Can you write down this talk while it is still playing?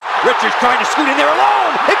Richards trying to scoot in there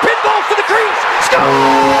alone. It pinballs to the crease. Score!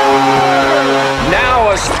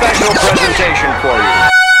 Now a special presentation for you.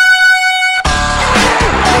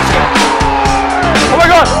 Oh my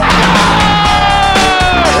God!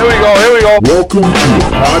 Here we go. Welcome to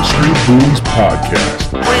the Pod Street Bullies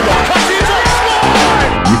Podcast.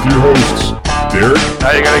 With your hosts, Derek.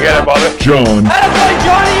 How you gonna get it, brother? John.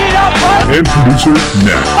 And producer,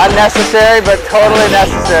 Nat. Unnecessary, but totally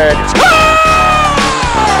necessary.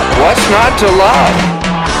 What's not to love?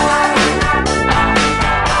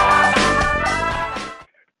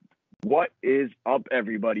 What is up,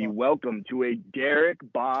 everybody? Welcome to a Derek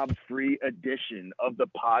Bob free edition of the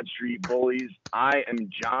Pod Street Bullies. I am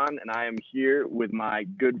John, and I am here with my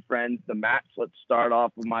good friends, the Matts. Let's start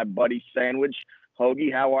off with my buddy Sandwich.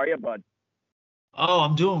 Hoagie, how are you, bud? Oh,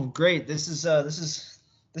 I'm doing great. This is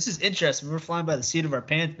interesting. We're flying by the seat of our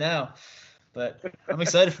pants now, but I'm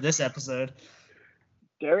excited for this episode.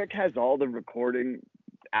 Derek has all the recording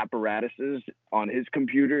apparatuses on his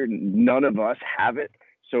computer. None of us have it.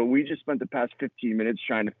 So we just spent the past 15 minutes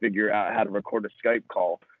trying to figure out how to record a Skype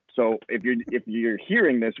call. So if you're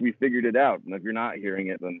hearing this, we figured it out. And if you're not hearing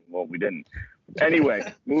it, then, well, we didn't.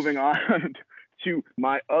 Anyway, moving on to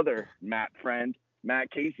my other Matt friend,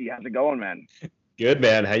 Matt Casey. How's it going, man? Good,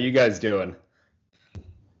 man. How you guys doing?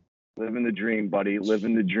 Living the dream, buddy.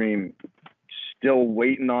 Living the dream. Still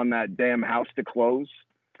waiting on that damn house to close.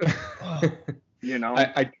 You know,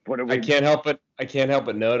 I can't help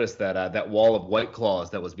but notice that that wall of White Claws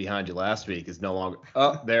that was behind you last week is no longer.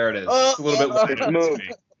 Oh, there it is. It's a little bit. It's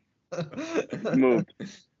moved. It's moved.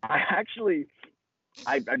 I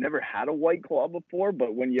never had a White Claw before,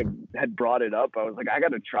 but when you had brought it up, I was like, I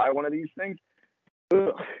got to try one of these things.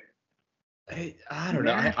 Ugh. I don't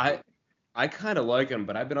know. I kind of like them,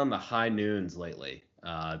 but I've been on the high noons lately.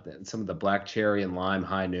 Some of the black cherry and lime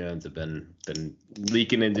high noons have been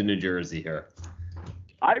leaking into New Jersey here.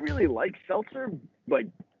 I really like seltzer, like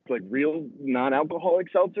real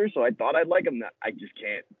non-alcoholic seltzer, so I thought I'd like them. I just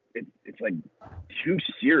can't. It's like too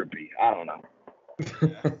syrupy. I don't know.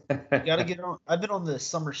 You gotta get on. I've been on the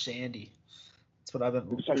summer shandy. That's what I've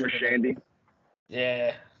been. Summer shandy.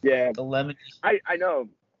 Yeah. Yeah. The lemon. I know.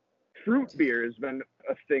 Fruit beer has been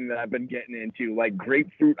a thing that I've been getting into, like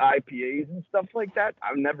grapefruit IPAs and stuff like that.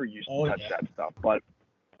 I've never used to touch that stuff, but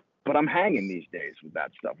I'm hanging these days with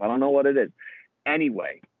that stuff. I don't know what it is.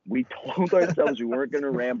 Anyway, we told ourselves we weren't going to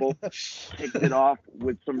ramble. Kicked it off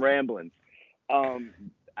with some ramblings.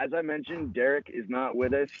 As I mentioned, Derek is not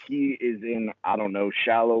with us. He is in, I don't know,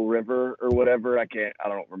 Shallow River or whatever. I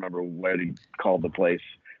don't remember what he called the place.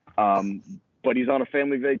 But he's on a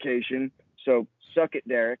family vacation. So suck it,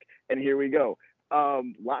 Derek. And here we go.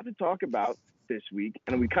 Lot to talk about this week.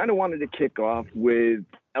 And we kind of wanted to kick off with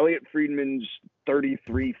Elliot Friedman's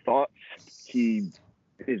 33 thoughts. It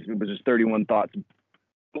was his 31 thoughts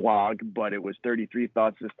blog, but it was 33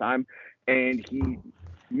 thoughts this time. And he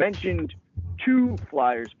mentioned 2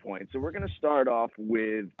 Flyers points. So we're going to start off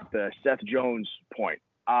with the Seth Jones point.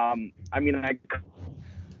 I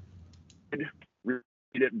could read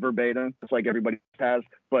it verbatim, just like everybody has,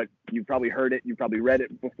 but you've probably heard it, you've probably read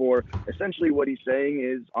it before. Essentially what he's saying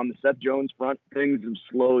is, on the Seth Jones front, things have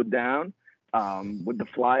slowed down with the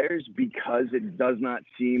Flyers because it does not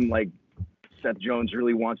seem like Seth Jones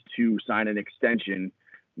really wants to sign an extension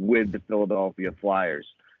with the Philadelphia Flyers.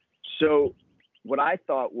 So what I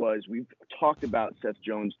thought was, we've talked about Seth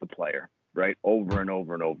Jones, the player, right, over and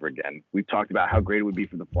over and over again. We've talked about how great it would be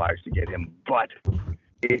for the Flyers to get him, but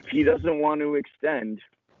if he doesn't want to extend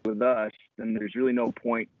with us, then there's really no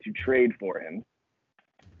point to trade for him.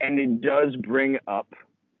 And it does bring up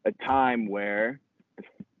a time where the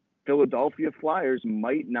Philadelphia Flyers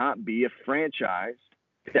might not be a franchise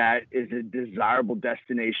that is a desirable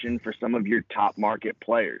destination for some of your top market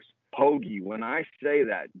players. Hoagie, when I say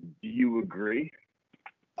that, do you agree?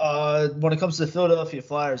 When it comes to the Philadelphia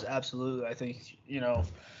Flyers, absolutely. I think,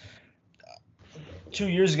 2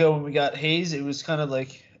 years ago when we got Hayes, it was kind of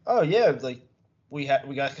like, oh yeah, like we got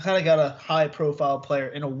a high profile player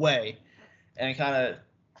in a way, and it kind of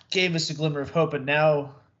gave us a glimmer of hope. And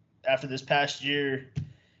now, after this past year, it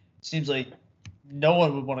seems like no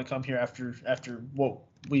one would want to come here after what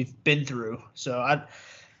we've been through. So I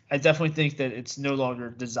definitely think that it's no longer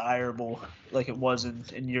desirable like it was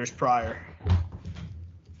in years prior.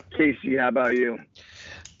 Casey, how about you?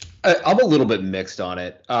 I'm a little bit mixed on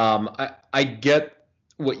it. I get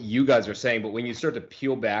what you guys are saying, but when you start to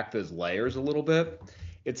peel back those layers a little bit,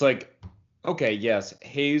 it's like, okay, yes,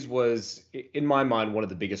 Hayes was, in my mind, one of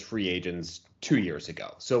the biggest free agents 2 years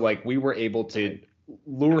ago. So, like, we were able to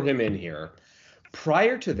lure him in here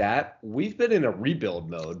prior to that, we've been in a rebuild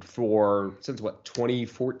mode since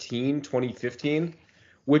 2014, 2015,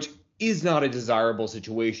 which is not a desirable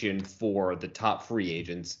situation for the top free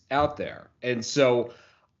agents out there. And so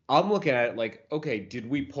I'm looking at it like, okay, did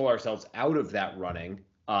we pull ourselves out of that running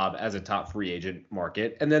as a top free agent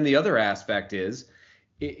market? And then the other aspect is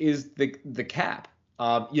the cap.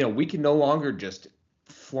 We can no longer just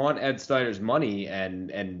flaunt Ed Snyder's money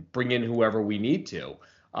and bring in whoever we need to.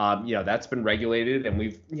 That's been regulated, and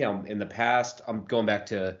we've, in the past, I'm going back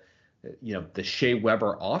to, the Shea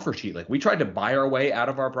Weber offer sheet. Like, we tried to buy our way out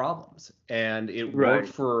of our problems, and it worked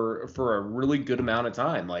for a really good amount of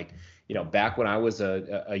time. Like, back when I was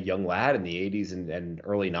a young lad in the 80s and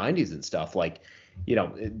early 90s and stuff, like,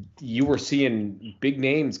 you were seeing big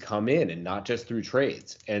names come in, and not just through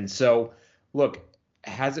trades. And so, look,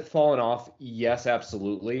 has it fallen off? Yes,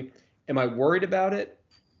 absolutely. Am I worried about it?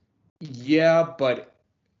 Yeah, but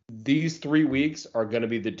these 3 weeks are going to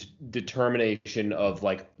be the determination of,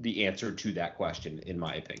 like, the answer to that question, in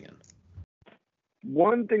my opinion.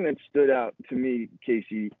 One thing that stood out to me,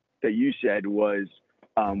 Casey, that you said was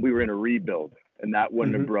we were in a rebuild, and that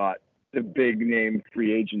wouldn't have brought the big name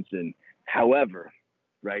free agents in. However,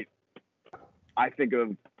 right, I think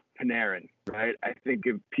of Panarin, right? I think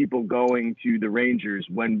of people going to the Rangers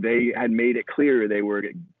when they had made it clear they were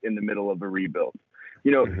in the middle of a rebuild.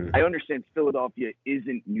 I understand Philadelphia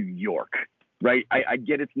isn't New York, right? I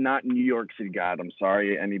get it's not New York City. God, I'm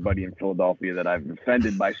sorry, anybody in Philadelphia that I've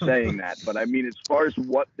offended by saying that. But I mean, as far as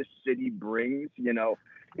what the city brings,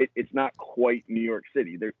 it's not quite New York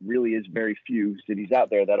City. There really is very few cities out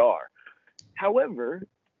there that are. However,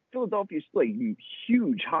 Philadelphia is still a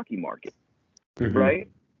huge hockey market, right?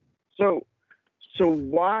 So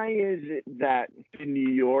why is it that the New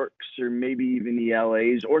Yorks or maybe even the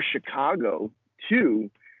LAs or Chicago too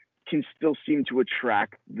can still seem to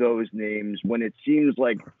attract those names when it seems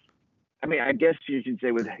like, I mean, I guess you can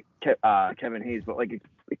say with Kevin Hayes, but like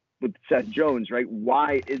with Seth Jones, right?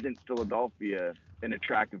 Why isn't Philadelphia an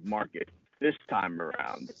attractive market this time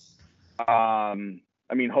around? I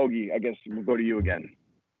mean, Hoagie, I guess we'll go to you again.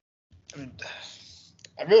 I mean,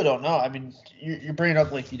 I really don't know. I mean, you're bringing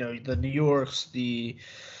up, like, the New Yorks, the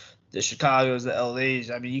Chicagos, the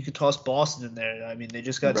LAs. I mean, you could toss Boston in there. I mean, they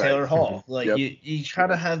just got Taylor Hall. Like, you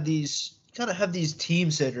kind of have these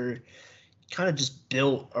teams that are kind of just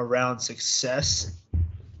built around success.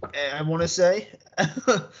 I want to say.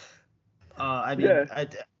 I mean,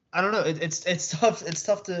 I don't know. It's tough. It's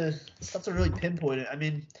tough to really pinpoint it. I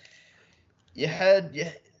mean,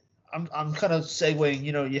 I'm kind of segueing.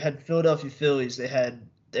 You had Philadelphia Phillies. They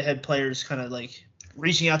had players kind of like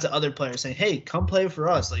reaching out to other players saying, "Hey, come play for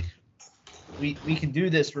us. Like, we can do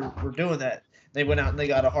this. We're doing that." They went out and they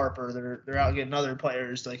got a Harper. They're out getting other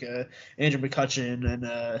players like Andrew McCutcheon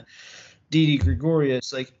and Didi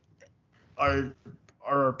Gregorius. Like,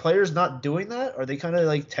 are players not doing that? Are they kind of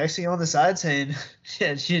like texting on the side saying,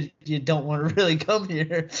 "Yeah, you don't want to really come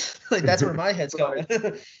here"? Like, that's where my head's going.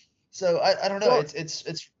 So I don't know. Well,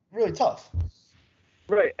 it's really tough.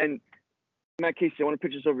 Right. And Matt Casey, I want to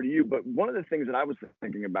pitch this over to you, but one of the things that I was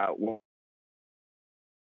thinking about was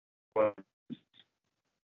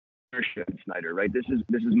ownership, Snyder, right? This is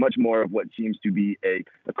much more of what seems to be a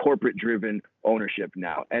corporate driven ownership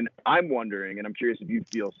now. And I'm wondering, and I'm curious if you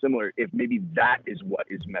feel similar, if maybe that is what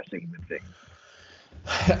is messing with things.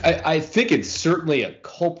 I think it's certainly a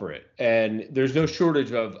culprit, and there's no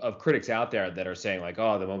shortage of critics out there that are saying, like,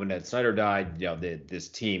 oh, the moment Ed Snyder died, this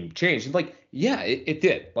team changed. And, like, yeah, it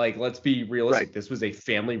did. Like, let's be realistic. Right. This was a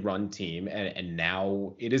family-run team, and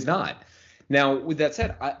now it is not. Now, with that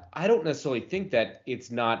said, I don't necessarily think that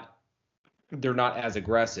they're not as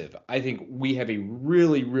aggressive. I think we have a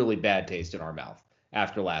really, really bad taste in our mouth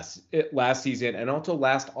after last season and also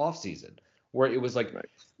last offseason, where it was like,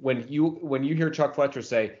 when you hear Chuck Fletcher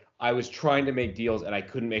say, "I was trying to make deals and I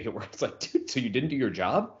couldn't make it work," it's like, dude, so you didn't do your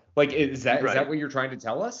job? Like, is that what you're trying to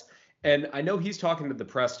tell us? And I know he's talking to the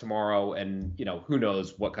press tomorrow, and who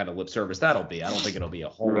knows what kind of lip service that'll be. I don't think it'll be a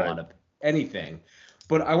whole lot of anything.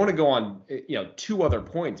 But I want to go on, two other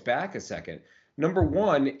points back a second. Number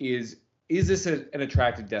one is this an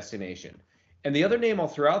attractive destination? And the other name I'll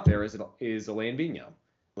throw out there is Alain Vigneault.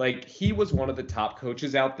 Like, he was one of the top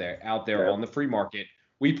coaches out there on the free market.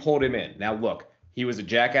 We pulled him in. Now, look, he was a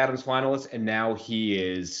Jack Adams finalist, and now he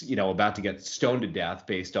is, about to get stoned to death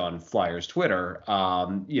based on Flyers Twitter,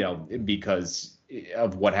 because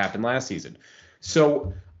of what happened last season.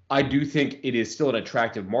 So I do think it is still an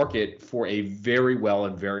attractive market for a very well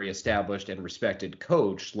and very established and respected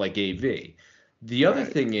coach like AV. The other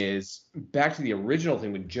thing is, back to the original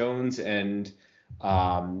thing with Jones and,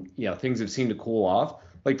 things have seemed to cool off.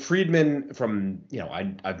 like Friedman from,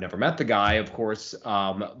 I've never met the guy, of course,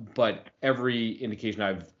 but every indication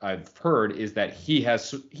I've heard is that he has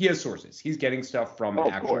sources. He's getting stuff from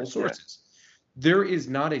actual sources. There is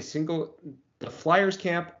not a single, the Flyers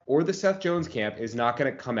camp or the Seth Jones camp is not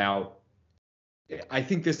going to come out. I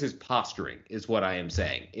think this is posturing, is what I am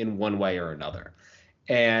saying, in one way or another.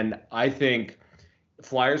 And I think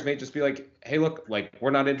Flyers may just be like, hey, look, like, we're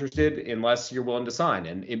not interested unless you're willing to sign.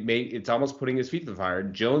 And it's almost putting his feet to the fire.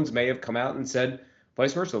 Jones may have come out and said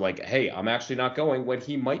vice versa, like, hey, I'm actually not going, when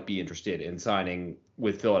he might be interested in signing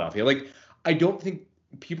with Philadelphia. Like, I don't think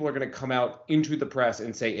people are going to come out into the press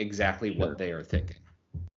and say exactly what they are thinking.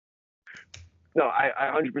 No,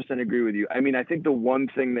 I 100% agree with you. I mean, I think the one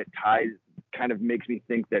thing that kind of makes me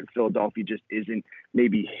think that Philadelphia just isn't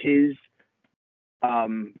maybe his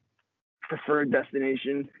preferred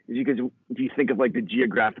destination is because if you think of like the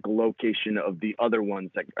geographical location of the other ones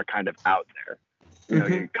that are kind of out there, you know,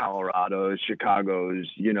 your Colorado's, Chicago's,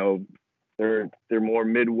 you know, they're more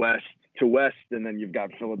Midwest to West, and then you've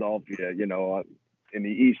got Philadelphia, you know, in the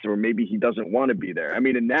East, or maybe he doesn't want to be there. I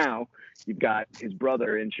mean, and now you've got his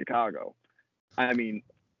brother in Chicago. I mean,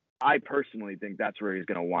 I personally think that's where he's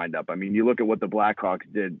going to wind up. I mean, you look at what the Blackhawks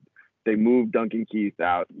did. They moved Duncan Keith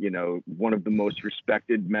out, you know, one of the most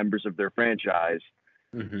respected members of their franchise,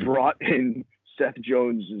 brought in Seth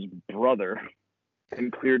Jones's brother,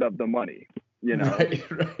 and cleared up the money, you know.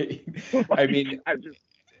 Right. I mean,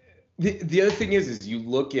 the other thing is you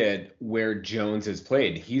look at where Jones has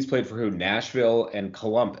played. He's played for who? Nashville and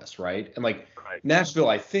Columbus, right? And like Nashville,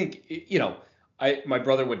 I think, you know, my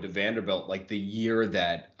brother went to Vanderbilt like the year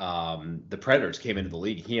that the Predators came into the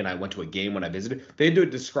league. He and I went to a game when I visited. They had to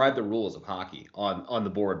describe the rules of hockey on the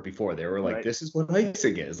board before. They were like, this is what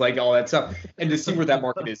icing is, like all that stuff. And to see where that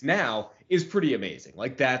market is now is pretty amazing.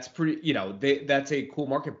 Like that's pretty, you know, that's a cool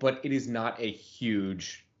market, but it is not a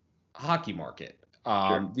huge hockey market.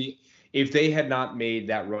 If they had not made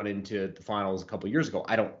that run into the finals a couple of years ago,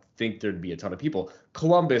 I don't think there'd be a ton of people.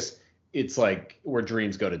 Columbus, it's like where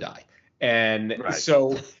dreams go to die. And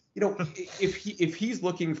so, you know, if he's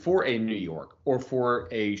looking for a New York or for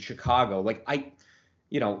a Chicago, like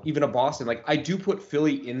even a Boston, like I do put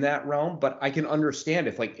Philly in that realm, but I can understand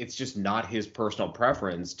if like it's just not his personal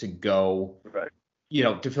preference to go, you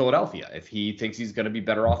know, to Philadelphia. If he thinks he's going to be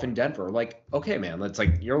better off in Denver, like, okay, man, that's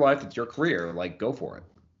like your life, it's your career, like go for it.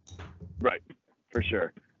 Right, for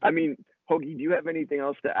sure. I mean, Hoagie, do you have anything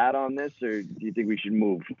else to add on this, or do you think we should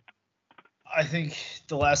move? I think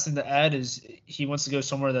the last thing to add is he wants to go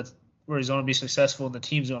somewhere where he's going to be successful and the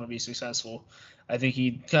team's going to be successful. I think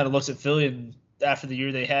he kind of looks at Philly, and after the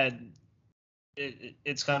year they had,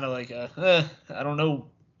 it's kind of like, I don't know.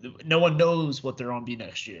 No one knows what they're going to be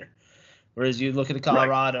next year. Whereas you look at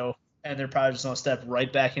Colorado, and they're probably just going to step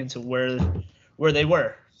right back into where they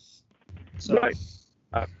were. So. Right.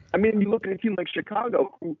 I mean, you look at a team like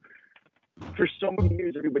Chicago, who for so many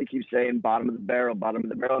years, everybody keeps saying bottom of the barrel,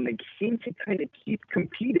 and they seem to kind of keep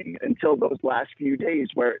competing until those last few days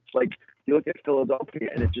where it's like you look at Philadelphia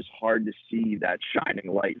and it's just hard to see that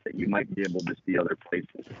shining light that you might be able to see other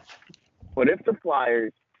places. But if the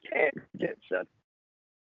Flyers can't get Seth,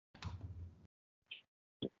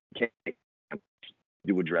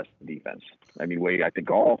 to address the defense. I mean, I think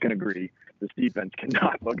all can agree this defense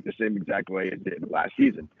cannot look the same exact way it did last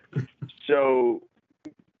season. So,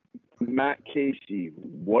 Matt Casey,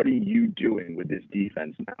 what are you doing with this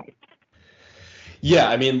defense now? Yeah,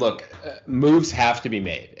 I mean, look, moves have to be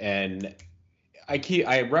made, and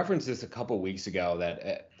I referenced this a couple of weeks ago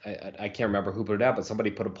that I can't remember who put it out, but somebody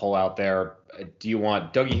put a poll out there. Do you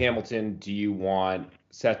want Dougie Hamilton? Do you want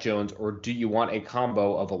Seth Jones? Or do you want a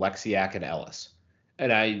combo of Alexiak and Ellis?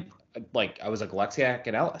 And I was like, Alexiak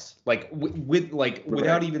and Ellis, like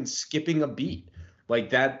without even skipping a beat, like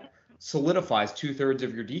that solidifies 2/3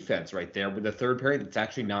 of your defense right there with a third pairing that's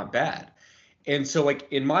actually not bad. And so, like,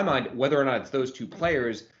 in my mind, whether or not it's those two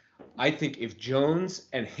players, I think if Jones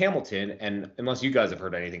and Hamilton, and unless you guys have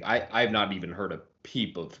heard anything, I've not even heard a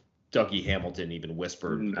peep of Dougie Hamilton even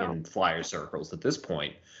whispered in Flyer circles at this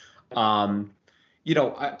point. You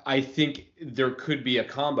know, I think there could be a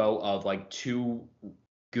combo of like two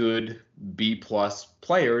good B+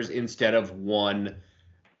 players instead of one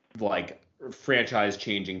like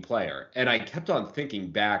franchise-changing player. And I kept on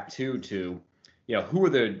thinking back to you know, who are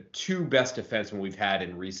the two best defensemen we've had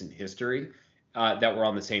in recent history that were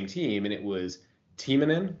on the same team, and it was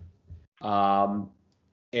Timonen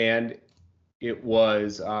and it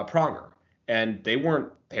was Pronger. And they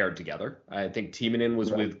weren't paired together. I think Timonen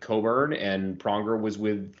was with Coburn and Pronger was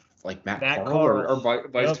with like Matt Carl or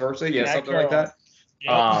vice versa. Yeah, Matt something Carl. Like that.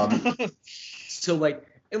 Yep. So like,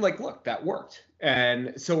 and like, look, that worked.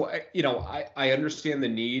 And so, I understand the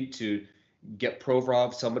need to get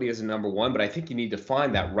Provorov, somebody as a number one, but I think you need to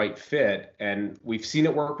find that right fit. And we've seen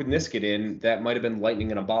it work with Niskanen. That might have been lightning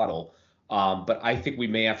in a bottle. But I think we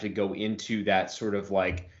may have to go into that sort of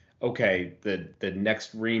like, okay, the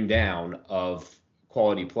next ream down of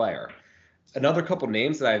quality player. Another couple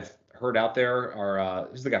names that I've heard out there are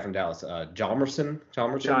who's the guy from Dallas? Jalmerson.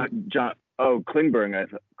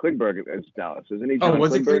 Klingberg is Dallas, isn't he? Oh,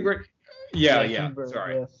 was Klingberg? it Klingberg? Yeah. Klingberg,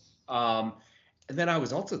 Sorry. yeah. And then I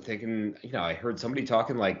was also thinking, I heard somebody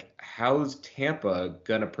talking like, how's Tampa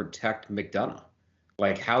gonna protect McDonough?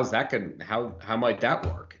 Like, how might that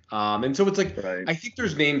work? And so it's like, right. I think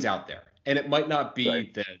there's names out there, and it might not be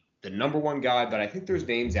Right. the number one guy, but I think there's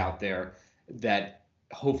names out there that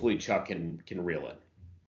hopefully Chuck can reel in.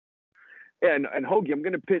 Yeah, and Hoagie, I'm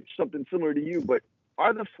going to pitch something similar to you, but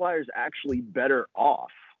are the Flyers actually better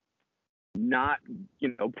off not,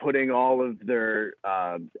 putting all of their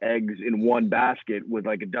eggs in one basket with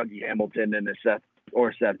like a Dougie Hamilton and a Seth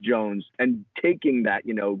Jones, and taking that,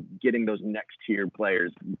 getting those next tier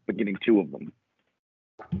players, but getting two of them?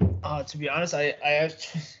 To be honest,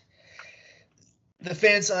 the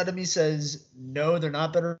fan side of me says no, they're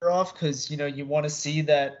not better off, because you want to see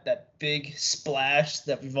that big splash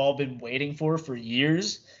that we've all been waiting for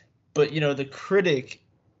years. But the critic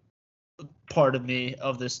part of me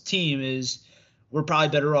of this team is we're probably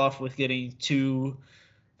better off with getting 2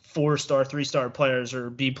 4-star, 3-star players or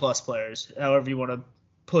B+ players, however you want to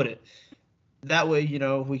put it. That way,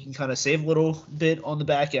 we can kind of save a little bit on the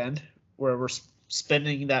back end where we're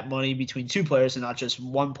spending that money between 2 players and not just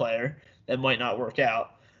 1 player that might not work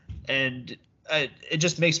out. And it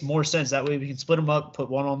just makes more sense. That way we can split them up, put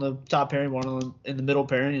one on the top pairing, one in the middle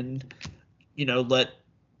pairing, and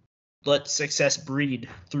let success breed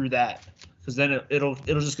through that. Because then it'll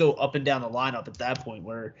just go up and down the lineup at that point,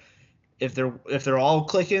 where if they're all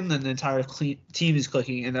clicking, then the entire team is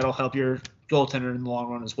clicking, and that'll help your goaltender in the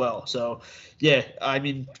long run as well. So, yeah, I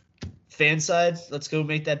mean, fan side, let's go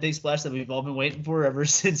make that big splash that we've all been waiting for ever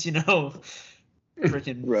since,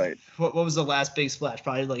 freaking right. What was the last big splash?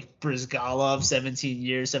 Probably like Brizgalov, 17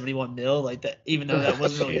 years, 71 mil, like that. Even though that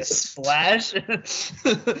wasn't really a splash, but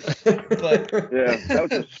yeah, that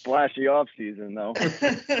was a splashy off season though.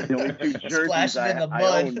 The only two jerseys I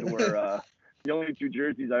owned were the only 2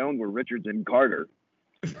 jerseys I owned were Richards and Carter.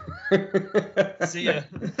 See ya.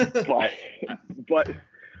 but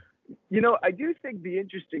I do think the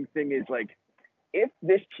interesting thing is, like, if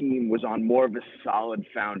this team was on more of a solid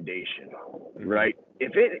foundation, right?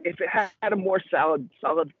 If it had a more solid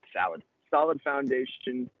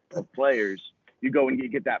foundation of players, you go and you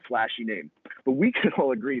get that flashy name. But we can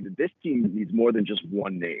all agree that this team needs more than just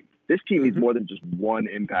one name. This team needs more than just one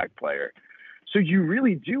impact player. So you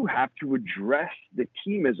really do have to address the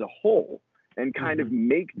team as a whole and kind of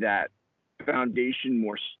make that foundation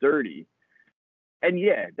more sturdy. And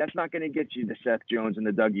yeah, that's not going to get you the Seth Jones and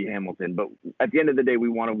the Dougie Hamilton, but at the end of the day, we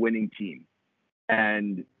want a winning team.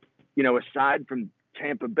 And, aside from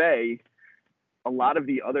Tampa Bay, a lot of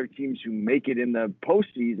the other teams who make it in the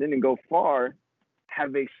postseason and go far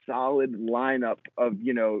have a solid lineup of,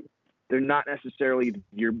 they're not necessarily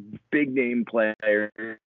your big name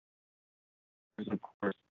players. Of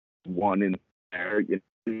course, one in there.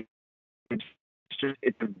 It's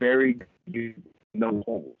a very no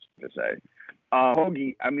holes to say.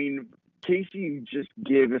 Hoagie, I mean, Casey just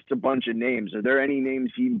gave us a bunch of names. Are there any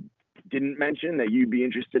names he didn't mention that you'd be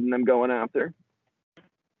interested in them going after?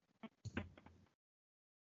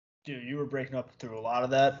 Dude, you were breaking up through a lot of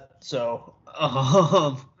that. So,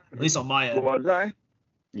 at least on my end. Was I?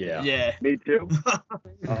 Yeah. Yeah. Me too.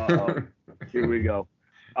 Here we go.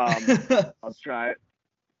 I'll try it.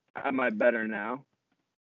 Am I better now?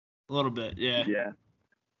 A little bit, yeah. Yeah.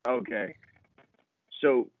 Okay.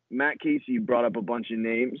 So Matt Casey brought up a bunch of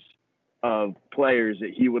names of players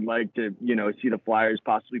that he would like to, see the Flyers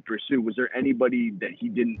possibly pursue. Was there anybody that he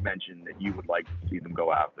didn't mention that you would like to see them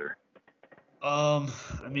go after? I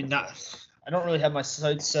mean, I don't really have my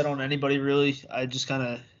sights set on anybody really. I just kind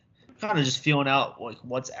of just feeling out like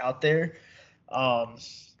what's out there.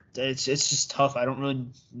 It's just tough. I don't really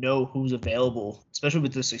know who's available, especially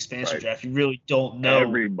with this expansion draft. You really don't know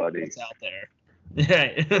everybody what's out there.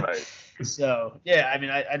 Yeah. Right. So yeah, I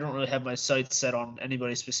mean, I don't really have my sights set on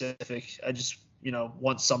anybody specific. I just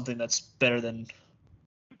want something that's better than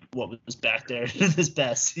what was back there this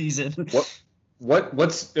past season.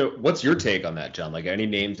 What's your take on that, John? Like, any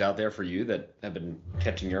names out there for you that have been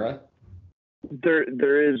catching your eye?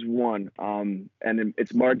 There is one, and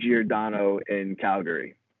it's Mark Giordano in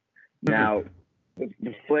Calgary. Now,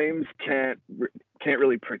 the Flames can't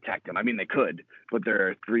really protect him. I mean, they could, but there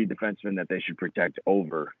are 3 defensemen that they should protect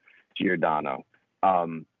over Giordano.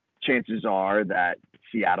 Chances are that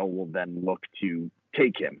Seattle will then look to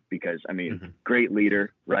take him because, I mean, great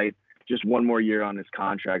leader, right? Just 1 more year on his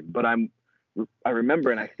contract. But I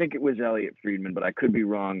remember, and I think it was Elliot Friedman, but I could be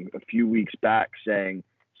wrong, a few weeks back saying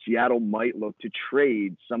Seattle might look to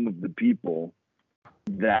trade some of the people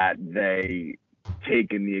that they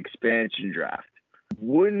take in the expansion draft.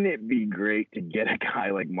 Wouldn't it be great to get a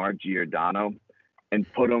guy like Mark Giordano and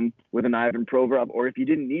put him with an Ivan Provorov? Or if you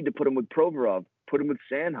didn't need to put him with Provorov, put him with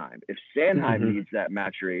Sanheim. If Sanheim needs that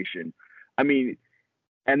maturation, I mean,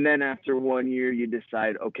 and then after 1 year, you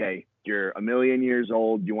decide, okay, you're a million years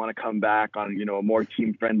old. You want to come back on, a more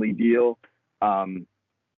team-friendly deal.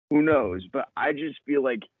 Who knows? But I just feel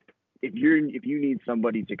like if you need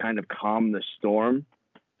somebody to kind of calm the storm,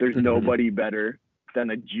 there's nobody better than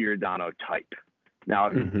a Giordano type. Now,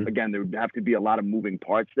 again, there would have to be a lot of moving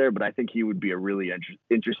parts there, but I think he would be a really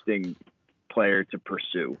interesting player to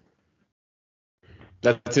pursue.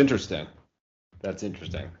 That's interesting.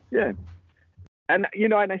 Yeah. And,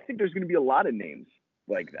 and I think there's going to be a lot of names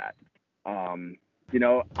like that. I'm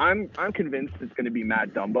convinced it's going to be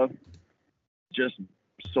Matt Dumba just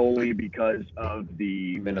solely because of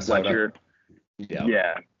the Minnesota. Fletcher.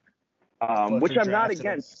 Yeah. Which I'm not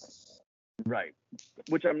against. Right.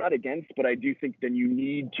 Which I'm not against, but I do think then you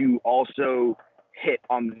need to also hit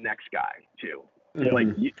on the next guy too. Like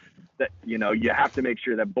you have to make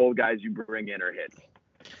sure that both guys you bring in are hits.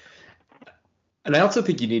 And I also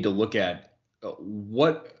think you need to look at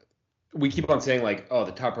what we keep on saying, like, oh,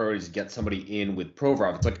 the top priority is to get somebody in with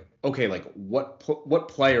Provorov. It's like, okay, like what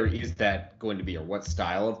player is that going to be, or what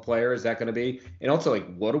style of player is that going to be? And also,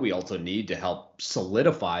 like, what do we also need to help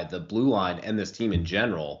solidify the blue line and this team in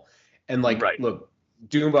general? And like, look,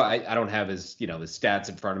 Dumba, I don't have his, his stats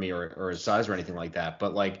in front of me or his size or anything like that.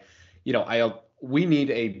 But like, we need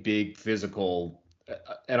a big physical,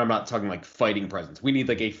 and I'm not talking like fighting presence. We need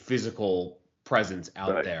like a physical presence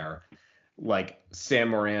out there, like Sam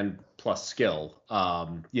Moran plus skill,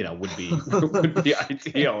 would be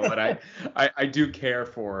ideal. But I do care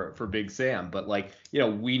for Big Sam, but like,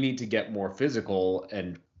 we need to get more physical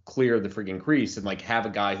and clear the freaking crease and like have a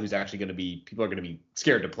guy who's actually going to be, people are going to be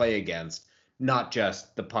scared to play against, not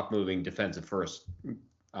just the puck moving defensive first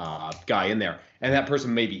guy in there. And that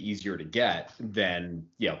person may be easier to get than,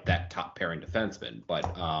 that top pairing defenseman.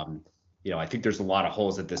 But, I think there's a lot of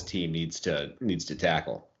holes that this team needs to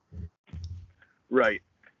tackle. Right.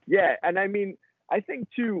 Yeah. And I mean, I think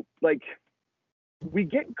too, like, we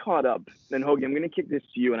get caught up, and Hoagie, I'm going to kick this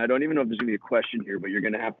to you, and I don't even know if there's going to be a question here, but you're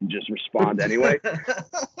going to have to just respond anyway.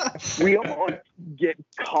 We almost get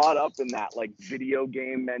caught up in that, like, video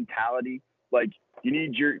game mentality. Like, you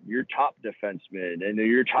need your top defenseman and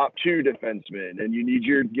your top 2 defensemen, and you need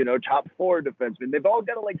your, top 4 defensemen. They've all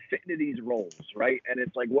got to, like, fit into these roles, right? And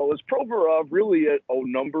it's like, well, is Provorov really a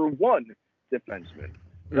number 1 defenseman,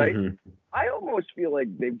 right? I almost feel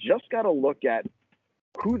like they've just got to look at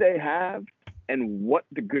who they have and what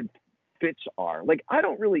the good fits are. Like, I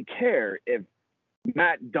don't really care if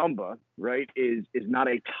Matt Dumba, right, is not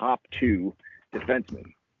a top 2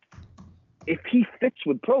 defenseman. If he fits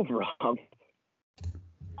with Provorov,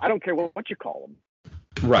 I don't care what you call him.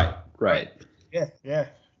 Right. Yeah.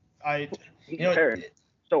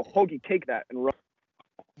 So Hoagie, take that and run.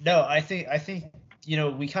 No, I think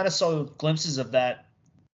we kind of saw glimpses of that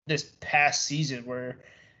this past season where,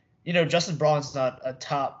 Justin Braun's not a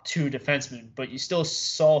top 2 defenseman, but you still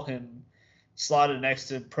saw him slotted next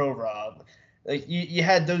to Provorov. Like you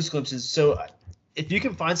had those glimpses. So if you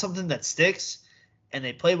can find something that sticks and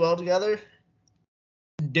they play well together,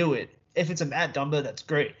 do it. If it's a Matt Dumba, that's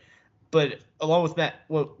great. But along with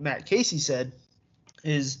what Matt Casey said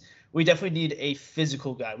is we definitely need a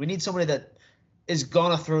physical guy. We need somebody that is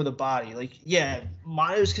gonna throw the body. Like, yeah,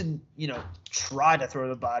 Myers can, try to throw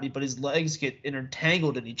the body, but his legs get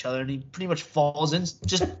entangled in each other, and he pretty much falls into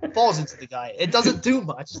the guy. It doesn't do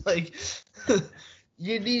much. Like,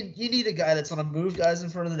 you need a guy that's gonna move guys in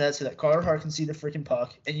front of the net so that Carter Hart can see the freaking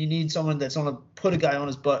puck, and you need someone that's gonna put a guy on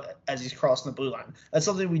his butt as he's crossing the blue line. That's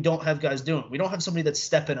something we don't have guys doing. We don't have somebody that's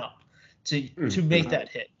stepping up to make that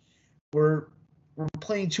hit. We're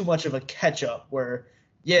playing too much of a catch up where,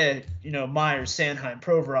 Myers, Sanheim,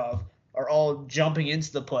 Provorov are all jumping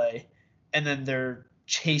into the play, and then they're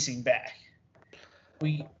chasing back.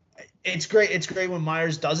 It's great when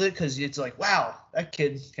Myers does it because it's like, wow, that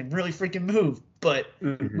kid can really freaking move. But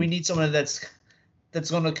we need someone that's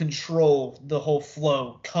going to control the whole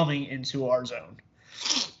flow coming into our zone.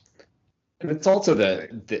 And it's also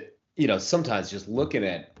that sometimes just looking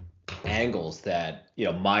at angles that,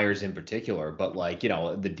 Myers in particular, but like,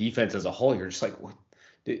 the defense as a whole, you're just like, what?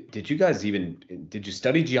 Did you guys did you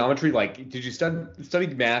study geometry? Like, did you study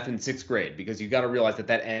math in 6th grade? Because you got to realize that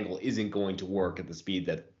angle isn't going to work at the speed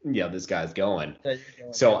that, this guy's going.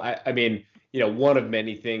 So, I mean, one of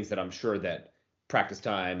many things that I'm sure that practice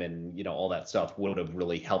time and, all that stuff would have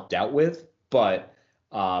really helped out with. But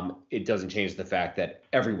it doesn't change the fact that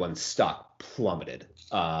everyone's stock plummeted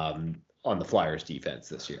on the Flyers defense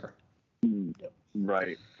this year.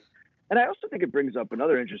 Right. And I also think it brings up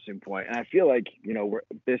another interesting point. And I feel like,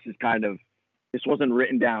 this wasn't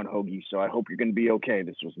written down, Hoagie. So I hope you're going to be okay.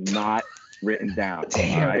 This was not written down.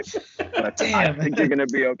 Damn. All right. But I think you're going to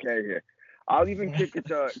be okay here. I'll even kick it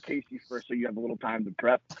to Casey first so you have a little time to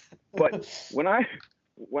prep. But when I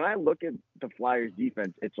look at the Flyers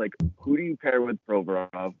defense, it's like, who do you pair with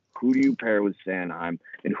Provorov? Who do you pair with Sanheim?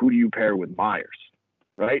 And who do you pair with Myers?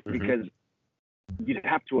 Right? Mm-hmm. Because you'd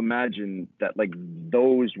have to imagine that, like,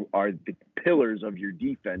 those are the pillars of your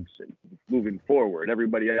defense moving forward.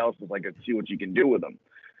 Everybody else is like, see what you can do with them.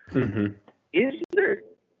 Mm-hmm. Is there?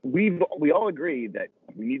 We all agree that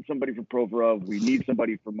we need somebody for Provorov. We need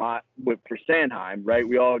somebody for Sanheim, right?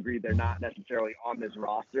 We all agree they're not necessarily on this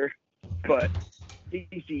roster, but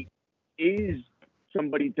Casey is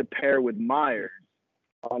somebody to pair with Myers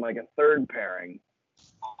on like a third pairing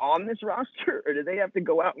on this roster, or do they have to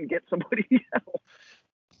go out and get somebody else?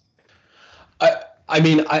 I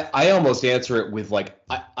mean, I almost answer it with like,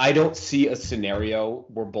 I don't see a scenario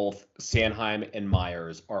where both Sanheim and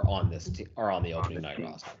Myers are on the opening night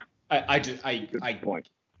roster.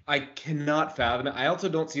 I cannot fathom it. I also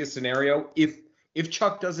don't see a scenario if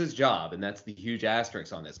Chuck does his job, and that's the huge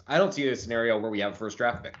asterisk on this. I don't see a scenario where we have a first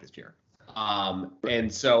draft pick this year.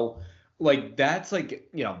 And so like, that's like,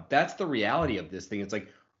 that's the reality of this thing. It's like,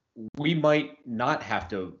 we might not have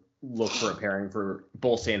to look for a pairing for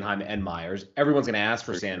both Sanheim and Myers. Everyone's going to ask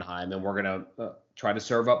for Sanheim, and we're going to try to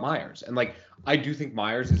serve up Myers. And like, I do think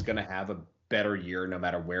Myers is going to have a better year no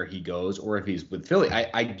matter where he goes, or if he's with Philly.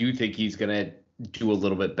 I do think he's going to do a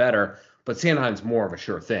little bit better, but Sanheim's more of a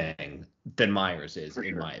sure thing than Myers is,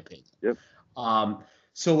 in my opinion. Yep.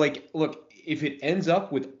 So like, look, if it ends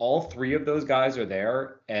up with all three of those guys are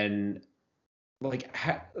there, and like,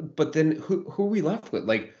 but then who are we left with?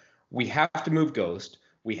 Like, we have to move Ghost.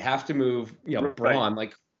 We have to move, Braun.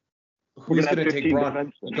 Like, who's going to take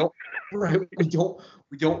Braun?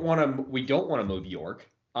 We don't want to move York.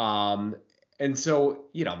 And so,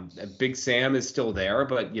 Big Sam is still there,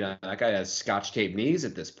 but that guy has scotch tape knees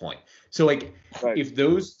at this point. So like,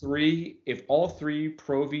 if all three,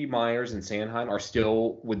 Provy, Myers, and Sanheim are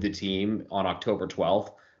still with the team on October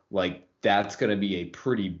 12th, like, that's going to be a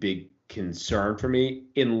pretty big concern for me,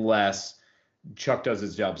 unless Chuck does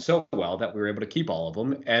his job so well that we were able to keep all of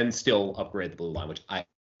them and still upgrade the blue line, which I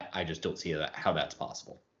just don't see how that's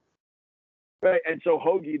possible. Right. And so,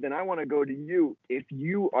 Hoagie, then I want to go to you. If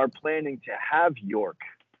you are planning to have York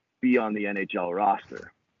be on the NHL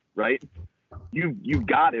roster, right, you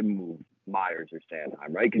got to move Myers or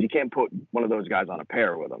Sanheim, right? Because you can't put one of those guys on a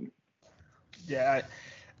pair with them. Yeah,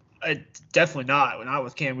 I definitely not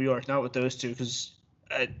with Cam York, not with those two, because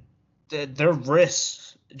their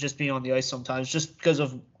risks just being on the ice sometimes, just because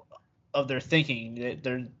of their thinking.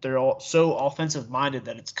 They're all so offensive minded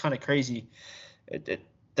that it's kind of crazy.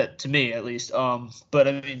 That to me, at least. But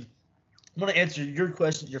I mean, I'm gonna answer your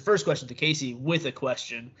first question to Casey with a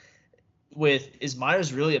question. Is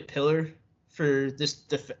Myers really a pillar for this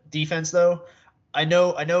defense though? I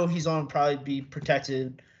know he's on probably be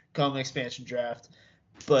protected come expansion draft,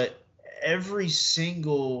 but every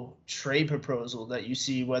single trade proposal that you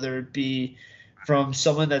see, whether it be from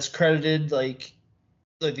someone that's credited like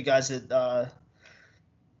the guys at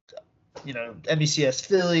MECS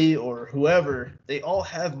Philly or whoever, they all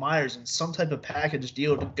have Myers in some type of package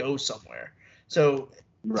deal to go somewhere. So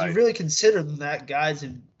do you really consider that guy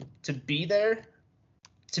to be there?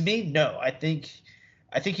 To me, no. I think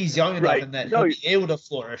he's young enough and that he'll be able to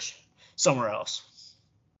flourish somewhere else.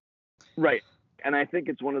 Right. And I think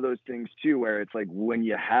it's one of those things too, where it's like when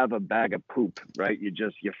you have a bag of poop, right? You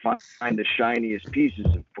find the shiniest pieces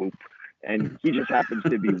of poop, and he just happens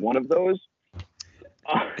to be one of those.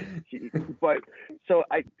 But so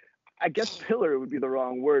I guess pillar would be the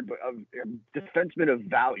wrong word, but a defenseman of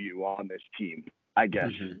value on this team, I guess,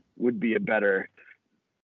 would be a better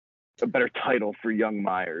title for young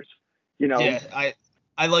Myers. Yeah,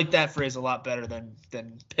 I like that phrase a lot better than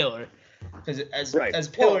pillar. Because as a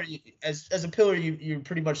pillar, you're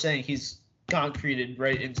pretty much saying he's concreted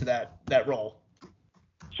right into that role.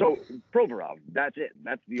 So Provorov, that's it.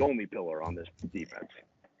 That's the only pillar on this defense.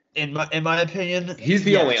 In my opinion, he's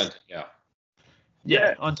the only. Yeah.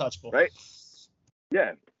 Yeah, untouchable. Right?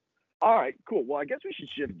 Yeah. All right, cool. Well, I guess we should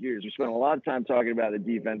shift gears. We spent a lot of time talking about the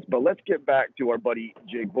defense, but let's get back to our buddy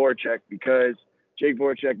Jake Voracek, because Jake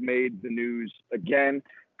Voracek made the news again.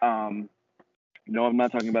 No, I'm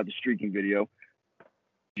not talking about the streaking video.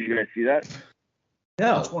 Did you guys see that?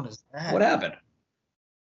 No. Which one is that? What happened?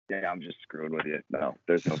 Yeah, I'm just screwing with you. No,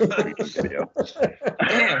 there's no streaking video.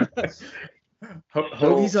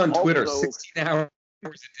 Hoagie's on Twitter also- 16 hours a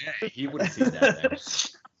day. He would have seen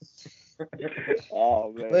that.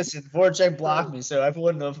 Oh, man. Listen, Voracek blocked me, so I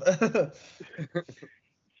wouldn't have.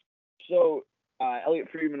 So, Elliot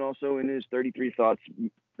Friedman also in his 33 thoughts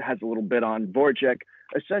has a little bit on Voracek.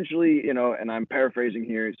 Essentially, and I'm paraphrasing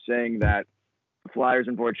here, saying that Flyers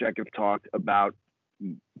and Voracek have talked about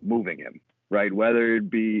moving him, right? Whether it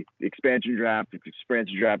be the expansion draft, if the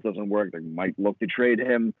expansion draft doesn't work, they might look to trade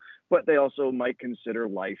him, but they also might consider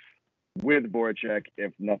life with Voracek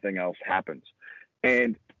if nothing else happens.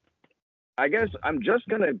 And I guess I'm just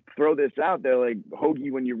going to throw this out there. Like,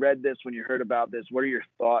 Hoagie, when you read this, when you heard about this, what are your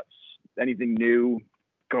thoughts? Anything new?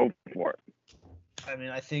 Go for it. I mean,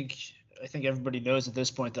 I think everybody knows at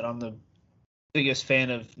this point that I'm the biggest fan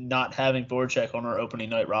of not having Voracek on our opening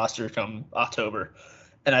night roster come October.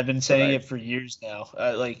 And I've been saying it for years now.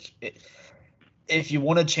 If you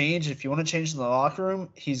want to change in the locker room,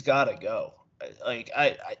 he's got to go.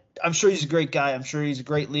 I'm sure he's a great guy. I'm sure he's a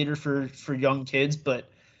great leader for young kids, but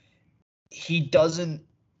he doesn't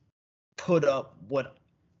put up what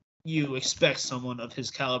you expect someone of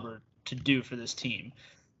his caliber to do for this team.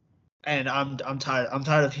 And I'm tired. I'm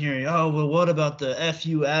tired of hearing, oh, well, what about the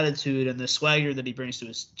FU attitude and the swagger that he brings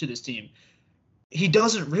to this team? He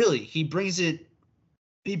doesn't really. He brings that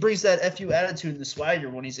FU attitude and the swagger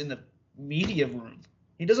when he's in the media room.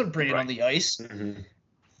 He doesn't bring it on the ice. Mm-hmm.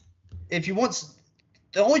 If you want,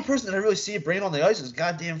 the only person that I really see it bring it on the ice is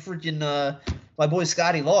goddamn freaking my boy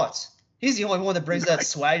Scotty Lotz. He's the only one that brings that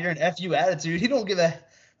swagger and FU attitude. He don't give a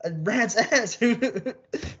rat's ass who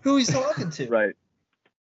he's talking to. Right.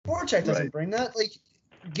 Voracek doesn't bring that. Like,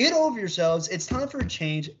 get over yourselves. It's time for a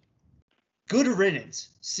change. Good riddance.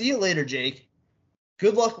 See you later, Jake.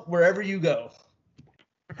 Good luck wherever you go.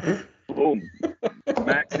 Boom.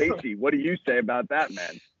 Matt Casey, what do you say about that,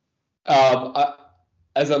 man?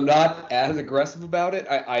 As I'm not as aggressive about it,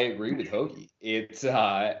 I agree with Hoagie.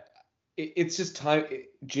 It's just time.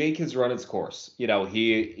 Jake has run its course.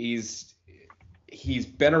 He's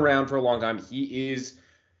been around for a long time.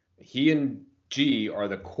 He and G are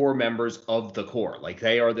the core members of the core. Like,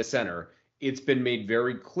 they are the center. It's been made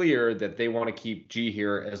very clear that they want to keep G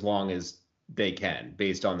here as long as they can,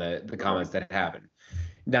 based on the comments that happen.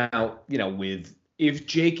 Now, if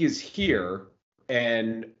Jake is here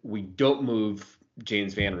and we don't move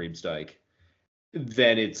James Van Riemsdyk,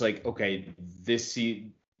 then it's like, okay, this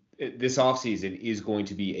offseason is going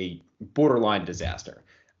to be a borderline disaster.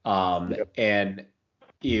 And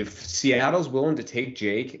if Seattle's willing to take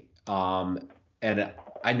Jake, and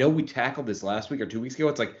I know we tackled this last week or 2 weeks ago,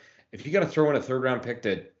 it's like, if you got to throw in a third-round pick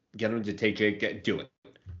to get him to take Jake, do it.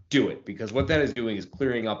 Do it, because what that is doing is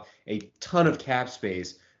clearing up a ton of cap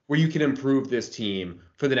space where you can improve this team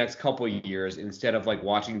for the next couple of years instead of like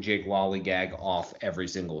watching Jake lollygag off every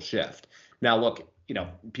single shift. Now, look,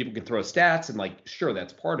 people can throw stats and like, sure,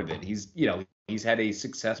 that's part of it. He's had a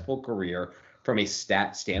successful career from a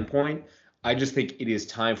stat standpoint. I just think it is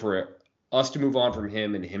time for us to move on from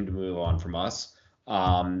him and him to move on from us.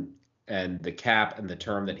 And the cap and the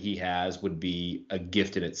term that he has would be a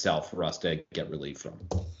gift in itself for us to get relief from.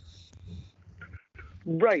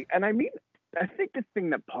 Right. And I mean, I think the thing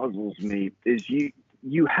that puzzles me is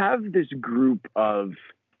you have this group of,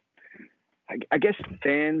 I guess,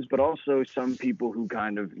 fans, but also some people who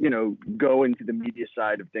kind of, go into the media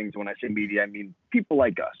side of things. When I say media, I mean people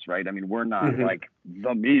like us, right? I mean, we're not like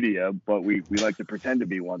the media, but we like to pretend to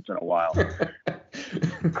be once in a while.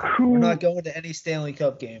 We're not going to any Stanley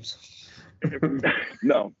Cup games.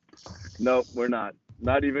 No, we're not.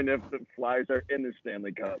 Not even if the Flyers are in the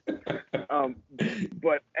Stanley Cup.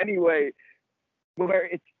 But anyway, where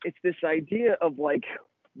it's this idea of like,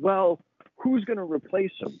 well, who's going to replace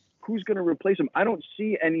him? Who's going to replace him? I don't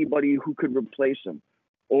see anybody who could replace him.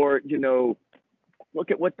 Or, look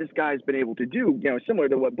at what this guy's been able to do, similar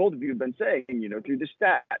to what both of you have been saying, through the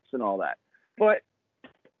stats and all that. But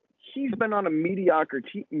he's been on a mediocre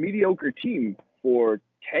team for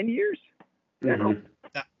 10 years. Mm-hmm.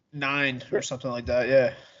 9 or something like that,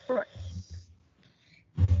 yeah. Right.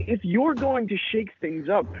 If you're going to shake things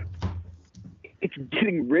up, it's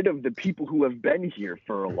getting rid of the people who have been here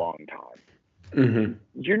for a long time. Mm-hmm.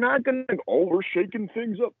 You're not going to, we're shaking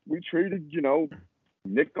things up. We traded,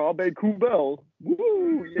 Nick Aube-Kubel.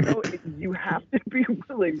 Woo! You have to be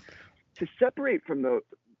willing to separate from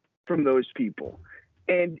those people.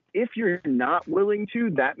 And if you're not willing to,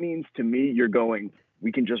 that means to me you're going,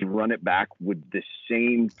 we can just run it back with the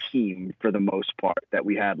same team for the most part that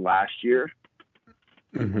we had last year.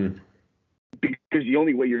 Mm-hmm. Because the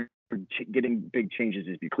only way you're getting big changes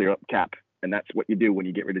is you clear up cap. And that's what you do when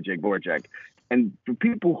you get rid of Jake Voracek. And for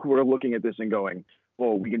people who are looking at this and going,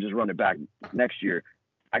 well, we can just run it back next year,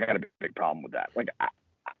 I got a big problem with that. Like,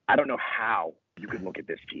 I don't know how you could look at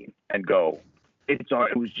this team and go, it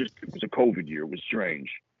was a COVID year. It was strange.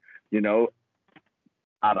 You know,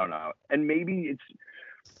 I don't know. And maybe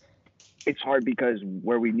it's hard because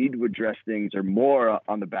where we need to address things are more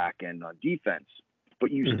on the back end on defense,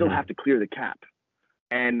 but you still have to clear the cap.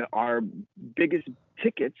 And our biggest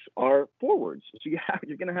tickets are forwards. So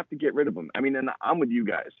you're going to have to get rid of them. I mean, and I'm with you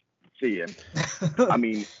guys. See you. I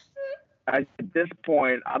mean, at this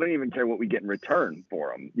point, I don't even care what we get in return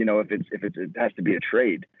for them. You know, if it has to be a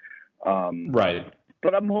trade. Right.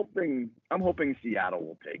 But I'm hoping Seattle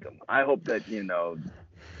will take them. I hope that, you know,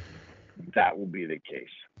 that will be the case.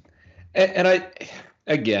 And I,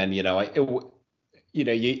 again, you got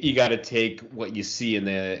to take what you see in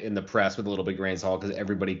the press with a little bit of grain of salt because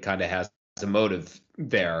everybody kind of has a motive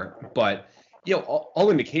there. But, you know, all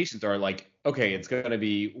indications are like, okay, it's going to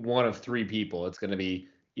be one of three people. It's going to be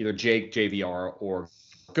either Jake, JVR, or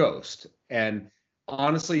Ghost. And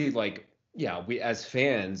honestly, like, yeah, we as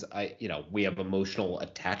fans, we have emotional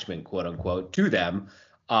attachment, quote unquote, to them.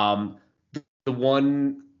 The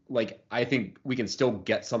one, like, I think we can still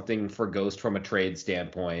get something for Ghost from a trade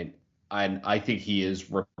standpoint, and I think he is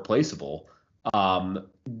replaceable.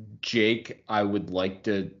 Jake, I would like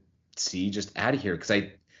to see just out of here because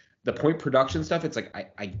the point production stuff, it's like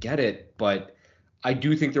I get it, but I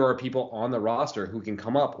do think there are people on the roster who can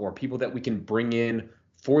come up or people that we can bring in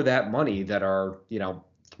for that money that are,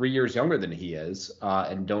 3 years younger than he is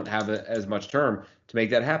and don't have as much term to make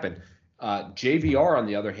that happen. JVR, on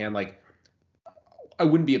the other hand, like, I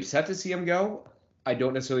wouldn't be upset to see him go. I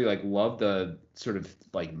don't necessarily love the sort of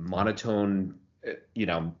monotone,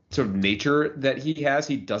 sort of nature that he has.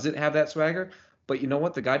 He doesn't have that swagger, but you know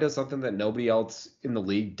what? The guy does something that nobody else in the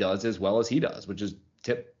league does as well as he does, which is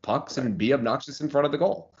tip pucks and be obnoxious in front of the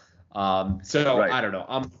goal. So I don't know.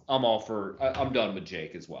 I'm all for. I'm done with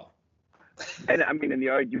Jake as well. And I mean, and the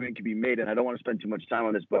argument could be made, and I don't want to spend too much time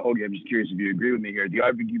on this, but I'm just curious if you agree with me here. The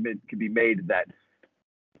argument could be made that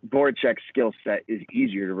Voracek's skill set is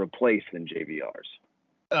easier to replace than JVR's.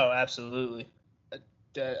 Oh, absolutely,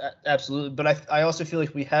 absolutely. But I also feel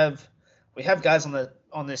like we have guys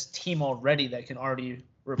on this team already that can already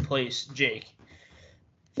replace Jake.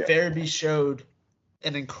 Yeah. Farabee showed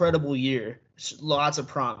an incredible year, lots of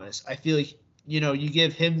promise. I feel like you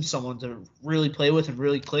give him someone to really play with and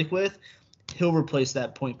really click with, he'll replace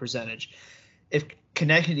that point percentage. If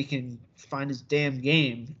Konechny can find his damn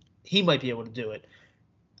game, he might be able to do it.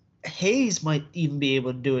 Hayes might even be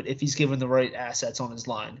able to do it if he's given the right assets on his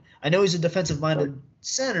line. I know he's a defensive-minded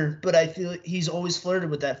center, but I feel like he's always flirted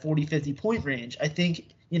with that 40, 50-point range. I think,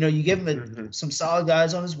 you give him some solid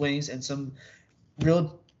guys on his wings and some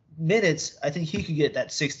real minutes, I think he could get that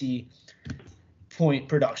 60-point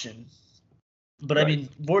production. But I mean,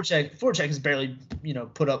 Voracek has barely,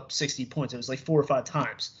 put up 60 points. It was like 4 or 5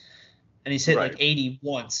 times, and he's hit like 80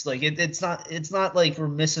 once. Like it's not like we're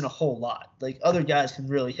missing a whole lot. Like other guys can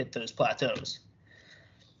really hit those plateaus.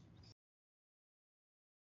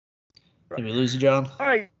 Did we lose you, John? All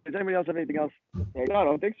right. Does anybody else have anything else? No, I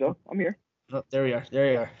don't think so. I'm here. Oh, there we are.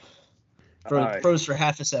 There you are. Froze for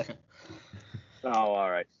half a second. Oh, all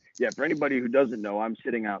right. Yeah, for anybody who doesn't know, I'm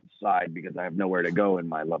sitting outside because I have nowhere to go in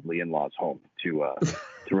my lovely in-laws' home to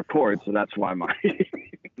record. So that's why my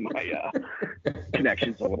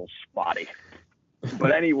connection's a little spotty.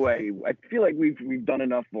 But anyway, I feel like we've done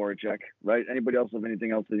enough Voracek, right? Anybody else have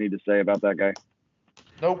anything else they need to say about that guy?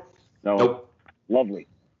 Nope. Nope. Lovely.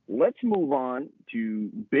 Let's move on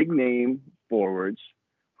to big name forwards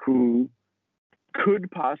who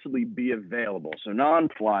could possibly be available. So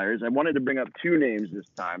non-Flyers. I wanted to bring up 2 names this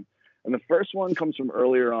time. And the first one comes from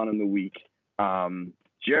earlier on in the week.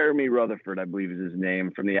 Jeremy Rutherford, I believe is his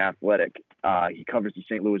name, from The Athletic. He covers the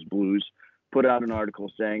St. Louis Blues, put out an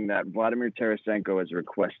article saying that Vladimir Tarasenko has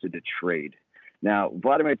requested a trade. Now,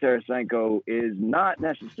 Vladimir Tarasenko is not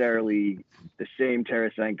necessarily the same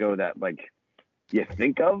Tarasenko that, you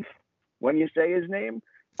think of when you say his name.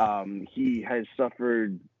 He has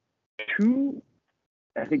suffered 2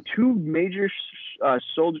 major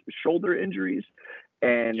shoulder injuries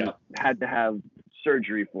and had to have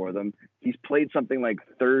surgery for them. He's played something like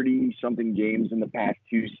 30-something games in the past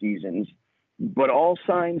 2 seasons, but all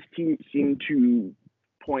signs seem to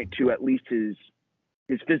point to at least his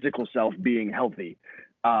his physical self being healthy.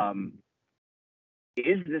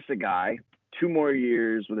 Is this a guy, 2 more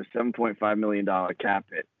years with a $7.5 million cap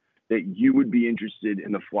hit, that you would be interested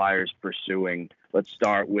in the Flyers pursuing? Let's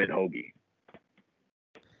start with Hoagie.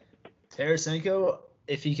 Tarasenko,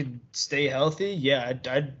 if he can stay healthy, yeah,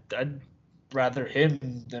 I'd rather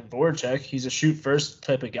him than Voracek. He's a shoot first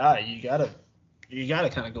type of guy. You gotta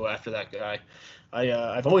kind of go after that guy.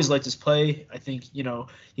 I've always liked his play. I think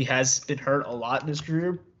he has been hurt a lot in his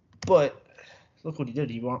career, but look what he did.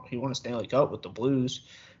 He won a Stanley Cup with the Blues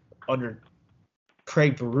under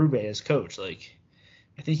Craig Berube as coach. Like,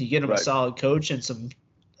 I think you get him a solid coach and some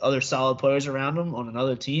other solid players around him on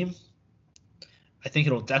another team, I think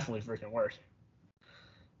it'll definitely freaking work.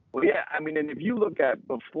 Well, yeah, I mean, and if you look at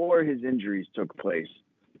before his injuries took place,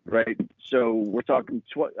 right? So we're talking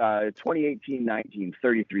 2018-19,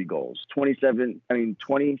 33 goals.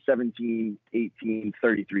 2017-18,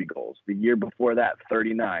 33 goals. The year before that,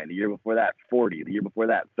 39. The year before that, 40. The year before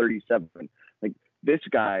that, 37. Like, this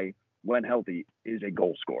guy, when healthy, is a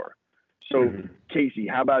goal scorer. So, Casey,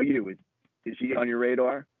 how about you? Is he on your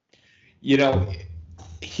radar?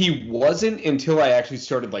 He wasn't until I actually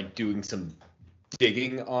started doing some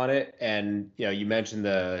digging on it. And you mentioned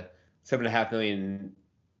the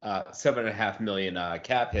 $7.5 million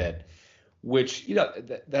cap hit, which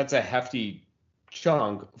that's a hefty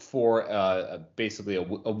chunk for basically a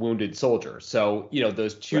wounded soldier. So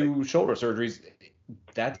those two shoulder surgeries,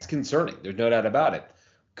 that's concerning. There's no doubt about it.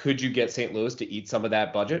 Could you get St. Louis to eat some of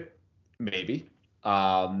that budget? Maybe.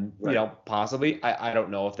 Possibly. I don't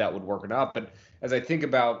know if that would work or not, but as I think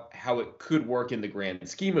about how it could work in the grand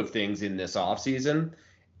scheme of things in this offseason,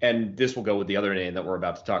 and this will go with the other name that we're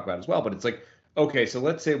about to talk about as well, but it's okay, so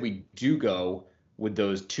let's say we do go with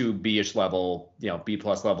those two B-ish level,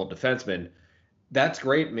 B-plus level defensemen. That's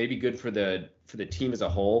great, maybe good for the team as a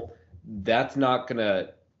whole. That's not going to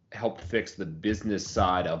help fix the business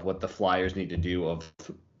side of what the Flyers need to do of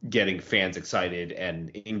getting fans excited and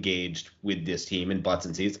engaged with this team in butts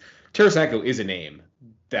and seats. Tarasenko is a name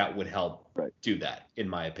that would help do that, in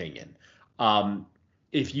my opinion.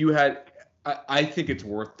 If you had, I think it's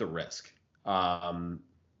worth the risk.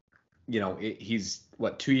 He's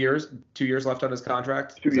 2 years left on his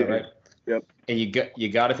contract. 2 years, right? Yep. And you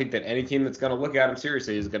got to think that any team that's going to look at him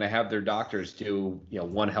seriously is going to have their doctors do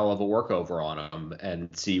one hell of a workover on him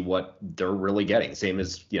and see what they're really getting. Same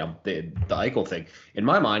as the Eichel thing. In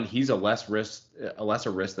my mind, he's a lesser risk than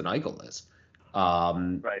Eichel is.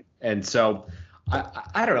 And so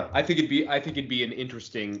I don't know. I think it'd be an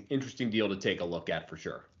interesting deal to take a look at for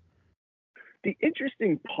sure. The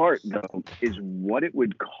interesting part, though, is what it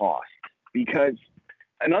would cost, because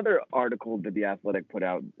another article that The Athletic put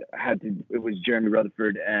out it was Jeremy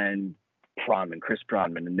Rutherford and Chris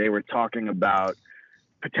Pronman, and they were talking about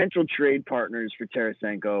potential trade partners for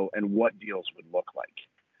Tarasenko and what deals would look like.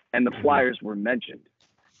 And the Flyers were mentioned.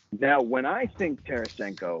 Now, when I think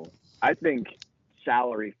Tarasenko, I think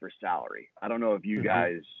salary for salary. I don't know if you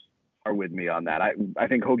guys are with me on that. I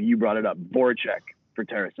think, Hoagie, you brought it up. Voracek for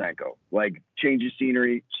Tarasenko. Change of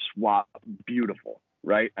scenery, swap, beautiful,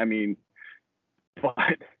 right? I mean,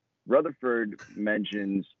 but Rutherford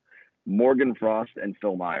mentions Morgan Frost and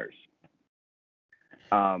Phil Myers.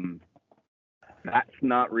 That's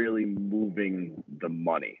not really moving the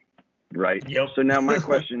money, right? Yep. So now my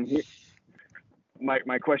question here,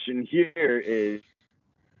 my question here is,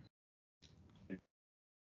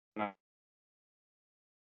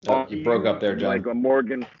 you broke up there, John. A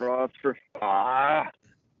Morgan Frost for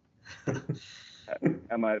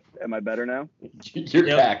Am I better now?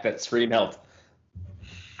 You're back. That screen helped.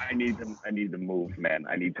 I need to move, man.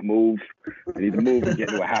 I need to move and get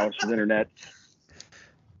into a house with internet.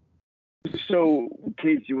 So,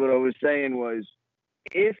 Casey, what I was saying was,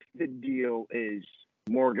 if the deal is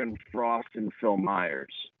Morgan Frost and Phil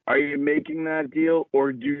Myers, are you making that deal,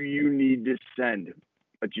 or do you need to send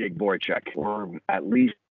a Jake Voracek or at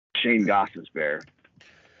least Shane Gostisbehere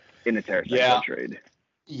in a Tarasenko trade?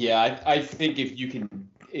 Yeah, I think if you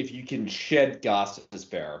can shed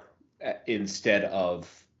Gostisbehere instead of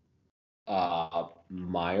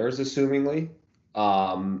Myers, assumingly,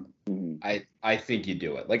 I think you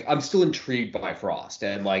do it. I'm still intrigued by Frost,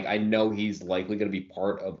 and I know he's likely going to be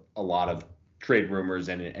part of a lot of trade rumors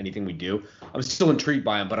and anything we do. I'm still intrigued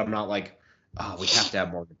by him, but I'm not we have to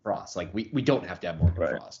have Morgan Frost. We don't have to have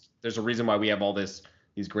Morgan Frost. There's a reason why we have all these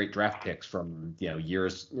great draft picks from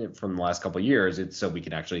years from the last couple of years. It's so we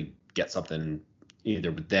can actually get something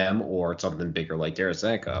either with them or something bigger like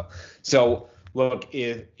Tarasenko. So look,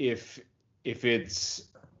 if it's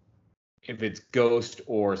Ghost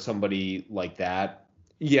or somebody like that,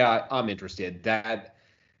 yeah, I'm interested. That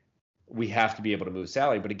we have to be able to move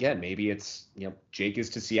salary. But again, maybe it's, Jake is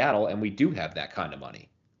to Seattle and we do have that kind of money.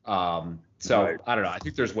 So Right. I don't know. I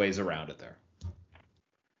think there's ways around it there.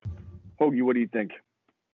 Hoagie, what do you think?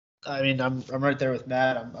 I mean, I'm right there with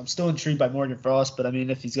Matt. I'm still intrigued by Morgan Frost, but I mean,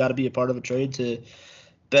 if he's got to be a part of a trade to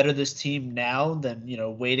better this team now, then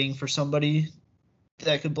waiting for somebody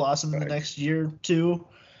that could blossom in the next year or two,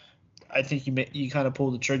 I think you kind of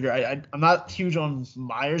pull the trigger. I'm not huge on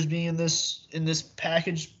Myers being in this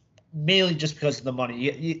package, mainly just because of the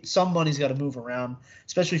money. Some money's got to move around,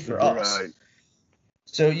 especially for us. Right.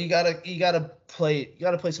 So you gotta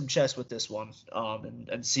play some chess with this one,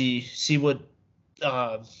 and see what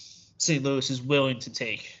St. Louis is willing to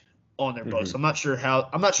take on their books. I'm not sure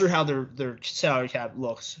how their salary cap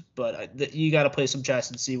looks, but you got to play some chess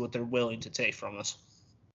and see what they're willing to take from us.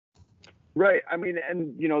 Right. I mean,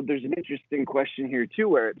 and there's an interesting question here too,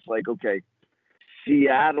 where it's like, okay,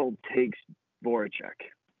 Seattle takes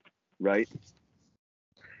Voracek, right?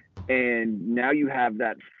 And now you have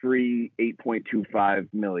that free $8.25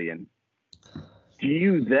 million. Do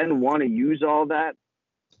you then want to use all that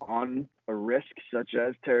on a risk such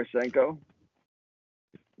as Tarasenko?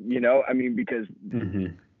 I mean, because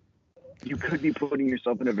you could be putting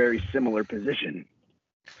yourself in a very similar position.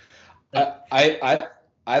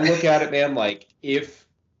 I look at it, man, like if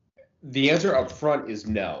the answer up front is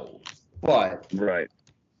no, but right.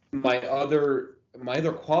 My other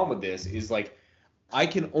qualm with this is like I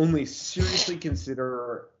can only seriously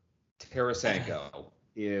consider Tarasenko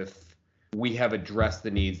if we have addressed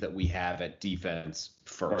the needs that we have at defense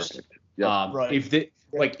first. Yep. Right. If they,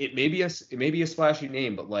 like it may be a splashy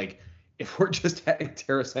name, but like if we're just adding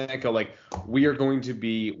Tarasenko, like we are going to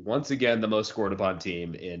be once again the most scored upon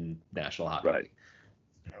team in National Hockey League.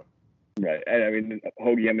 Right. And I mean,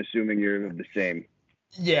 Hoagie, I'm assuming you're the same.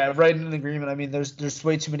 Yeah, right in agreement. I mean, there's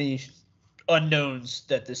way too many unknowns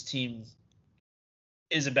that this team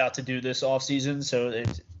is about to do this offseason. So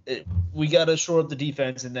we got to shore up the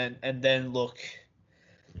defense and then look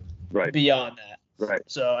beyond that. Right.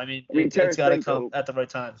 So, I mean it's got to come at the right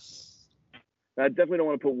time. I definitely don't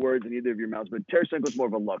want to put words in either of your mouths, but Tarasenko's more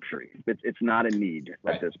of a luxury. It's not a need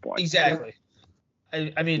at this point. Exactly.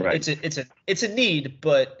 I mean, it's a need,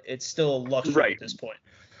 but it's still a luxury at this point.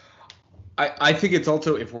 I think it's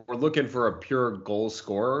also, if we're looking for a pure goal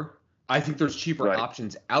scorer, I think there's cheaper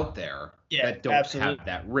options out there that don't have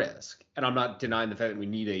that risk. And I'm not denying the fact that we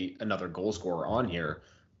need another goal scorer on here,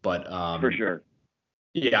 but for sure.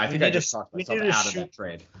 Yeah, I think I just talked myself out of that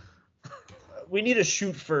trade. We need a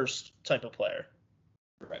shoot first type of player.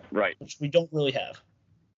 Right. Which we don't really have.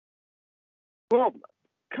 Well,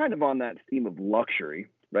 kind of on that theme of luxury,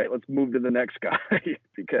 right? Let's move to the next guy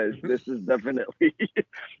because this is definitely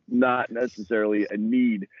not necessarily a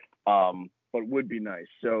need, but would be nice.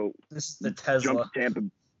 So this is the Tesla.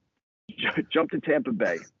 Jump to Tampa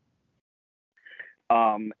Bay.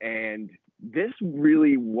 And this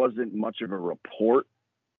really wasn't much of a report.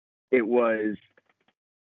 It was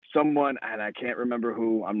someone, and I can't remember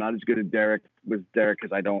who. I'm not as good at Derek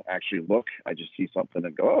because I don't actually look. I just see something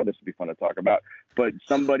and go, oh, this would be fun to talk about. But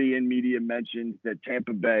somebody in media mentioned that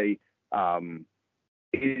Tampa Bay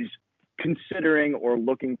is considering or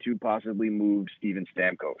looking to possibly move Steven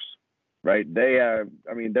Stamkos, right? They're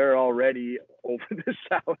already over the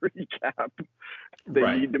salary cap.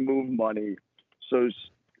 They need to move money. So,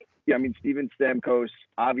 yeah, I mean, Steven Stamkos,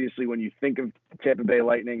 obviously, when you think of Tampa Bay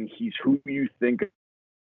Lightning, he's who you think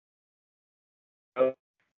of.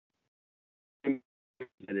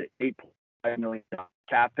 $8.5 million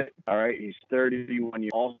cap hit. All right, he's 31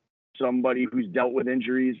 years old. Somebody who's dealt with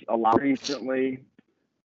injuries a lot recently.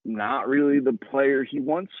 Not really the player he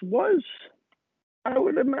once was, I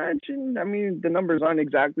would imagine. I mean, the numbers aren't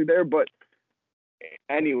exactly there, but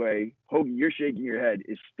anyway, Hoagie, you're shaking your head.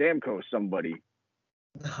 Is Stamkos somebody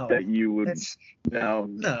that you would No,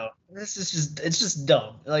 this is just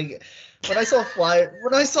dumb. Like when I saw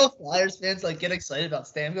Flyers fans like get excited about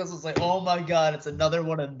Stamkos, I was like, oh my god, it's another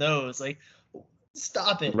one of those. Like,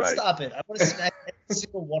 stop it. I want to smack every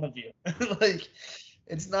single one of you. Like,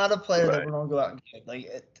 it's not a player that we're gonna go out and get.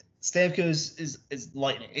 Like, Stamkos is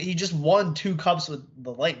Lightning. He just won 2 cups with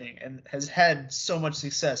the Lightning and has had so much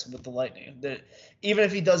success with the Lightning that even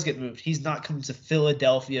if he does get moved, he's not coming to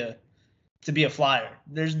Philadelphia to be a Flyer.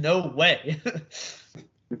 There's no way.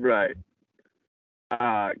 Right.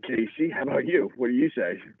 Casey, how about you? What do you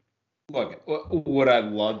say? Look, would I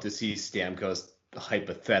love to see Stamkos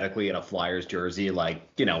hypothetically in a Flyers jersey, like,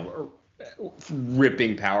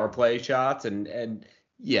 ripping power play shots? And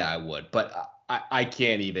yeah, I would. But I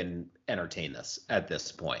can't even entertain this at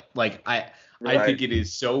this point. Like, I think it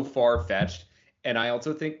is so far-fetched. And I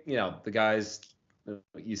also think, the guy's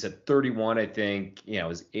you said 31, I think,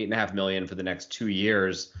 is $8.5 million for the next 2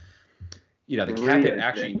 years. The cap hit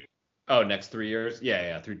actually, next 3 years.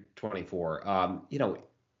 Yeah, through 24.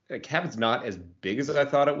 The cap is not as big as I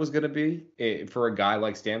thought it was going to be for a guy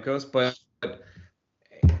like Stamkos, but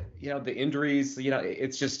the injuries,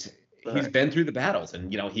 it's just, he's been through the battles,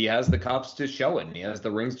 and he has the cups to show it, and he has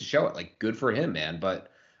the rings to show it. Like, good for him, man.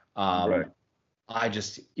 But I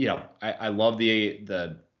just, I love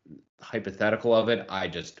the hypothetical of it.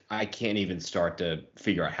 I can't even start to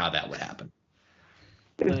figure out how that would happen.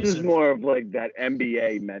 This is more of like that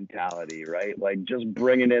NBA mentality, right? Like just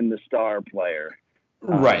bringing in the star player.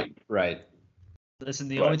 Right. Listen,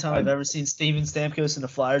 the only time I've ever seen Steven Stamkos in a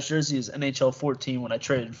Flyers jersey is NHL 14 when I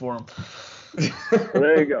traded for him.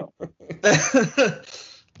 There you go.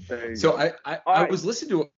 So I was listening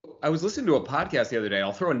to a podcast the other day.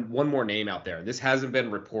 I'll throw in one more name out there. This hasn't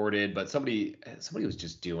been reported, but somebody was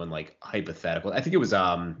just doing like hypothetical. I think it was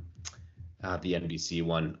the NBC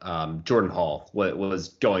one. Jordan Hall was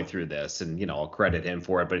going through this, and I'll credit him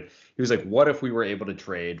for it. But he was like, "What if we were able to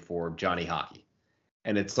trade for Johnny Hockey?"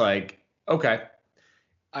 And it's like, okay.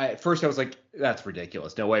 At first I was like, that's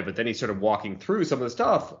ridiculous, no way. But then he started walking through some of the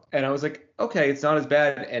stuff, and I was like, okay, it's not as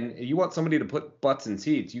bad. And you want somebody to put butts in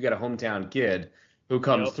seats, you got a hometown kid who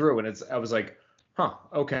comes through, and I was like,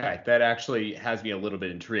 okay, that actually has me a little bit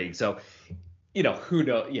intrigued. So, who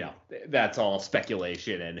knows? That's all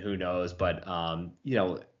speculation, and who knows? But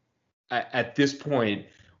at this point,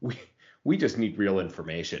 we just need real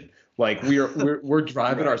information. Like we're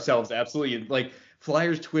driving ourselves absolutely like.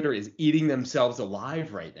 Flyers Twitter is eating themselves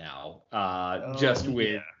alive right now,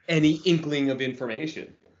 with any inkling of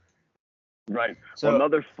information. Right. So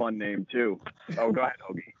another fun name too. Oh, go ahead,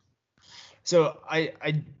 Hoagie. So I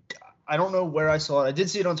don't know where I saw it. I did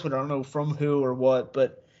see it on Twitter. I don't know from who or what,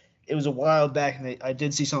 but it was a while back, and I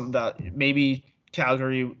did see something about maybe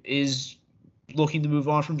Calgary is looking to move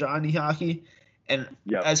on from Johnny Hockey. And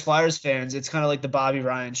as Flyers fans, it's kind of like the Bobby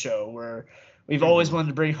Ryan show where we've always wanted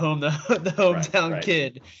to bring home the hometown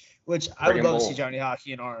kid, which I would love to see Johnny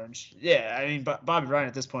Hockey in orange. Yeah, I mean, Bobby Ryan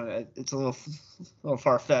at this point, it's a little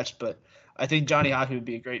far-fetched, but I think Johnny Hockey would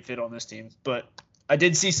be a great fit on this team. But I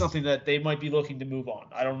did see something that they might be looking to move on.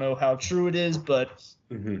 I don't know how true it is, but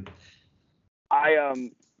I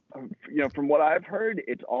from what I've heard,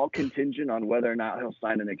 it's all contingent on whether or not he'll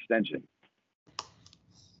sign an extension.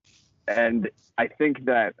 And I think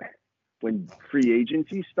that when free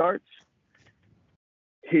agency starts,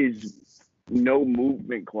 his no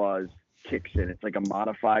movement clause kicks in. It's like a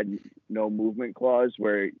modified no movement clause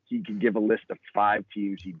where he can give a list of 5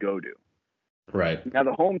 teams he'd go to. Right. Now,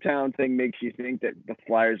 the hometown thing makes you think that the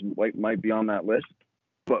Flyers might be on that list,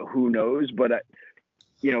 but who knows? But,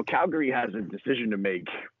 Calgary has a decision to make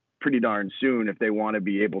pretty darn soon if they want to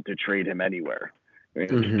be able to trade him anywhere. I mean,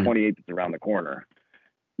 it's 28th is around the corner.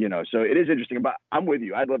 So it is interesting. But I'm with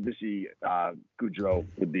you. I'd love to see Goudreau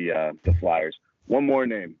with the Flyers. One more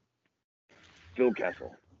name. Phil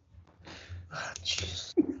Kessel.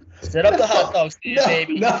 Set up the hot dog stand,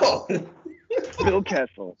 baby. No. Phil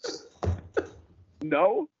Kessel.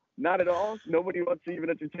 No? Not at all? Nobody wants to even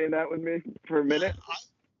entertain that with me for a minute?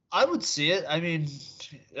 I would see it. I mean,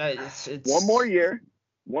 it's One more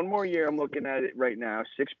year. I'm looking at it right now.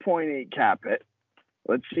 6.8 cap hit.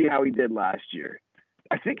 Let's see how he did last year.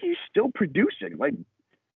 I think he's still producing. Like,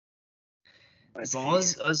 as long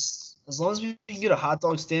as we can get a hot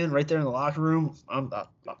dog stand right there in the locker room, I'm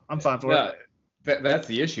fine for it. That's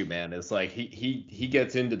the issue, man. It's like he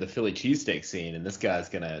gets into the Philly cheesesteak scene, and this guy's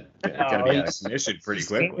gonna be out of commission pretty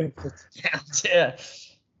quickly. Yeah.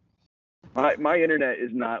 My internet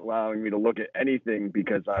is not allowing me to look at anything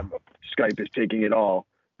because Skype is taking it all.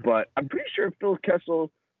 But I'm pretty sure Phil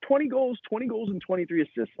Kessel 20 goals and 23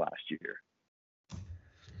 assists last year.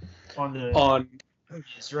 On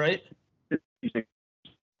right?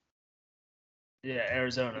 Yeah,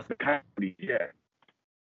 Arizona. Yeah.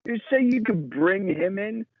 You say you could bring him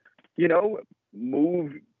in,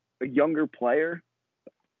 move a younger player.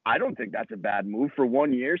 I don't think that's a bad move for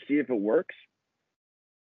 1 year. See if it works.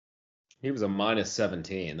 He was a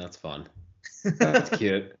 -17. That's fun. That's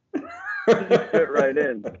cute. Fit right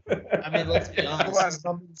in. I mean, let's be honest.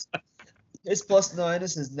 His plus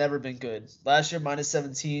minus has never been good. Last year,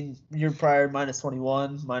 -17. Year prior,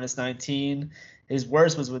 -21, -19. His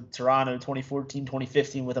worst was with Toronto, 2014,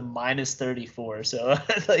 2015, with a -34. So,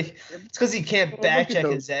 it's because he can't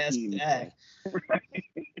backcheck his ass back.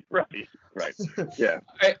 Right. Yeah.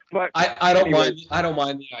 I don't mind. I don't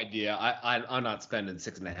mind the idea. I'm not spending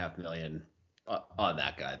 $6.5 million on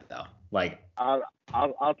that guy though. Like,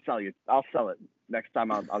 I'll sell you. I'll sell it next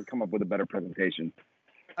time. I'll come up with a better presentation.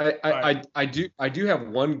 I do have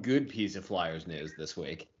one good piece of Flyers news this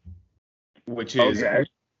week, which is Okay.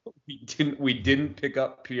 we didn't pick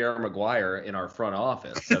up Pierre Maguire in our front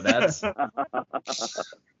office, so that's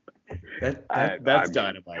that's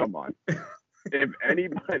dynamite. Come on. If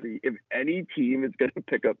any team is going to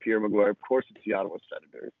pick up Pierre Maguire, of course it's the Ottawa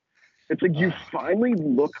Senators. It's like you finally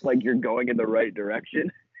look like you're going in the right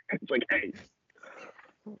direction. It's like, hey,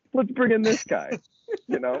 let's bring in this guy.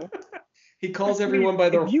 You know, he calls everyone by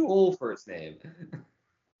their full first name.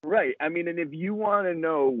 Right. I mean, and if you want to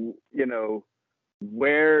know, you know,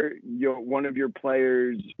 where one of your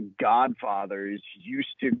players' godfathers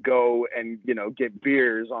used to go and, you know, get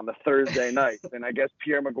beers on the Thursday night, then I guess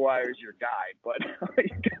Pierre Maguire is your guy. But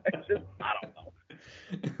I don't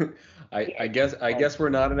know. I guess we're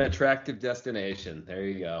not an attractive destination. There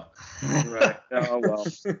you go. Right. Oh well.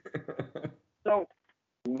 So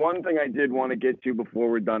one thing I did want to get to before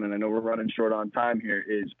we're done, and I know we're running short on time here,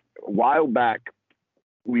 is a while back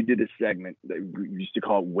we did a segment that we used to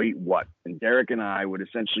call it Wait What? And Derek and I would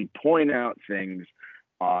essentially point out things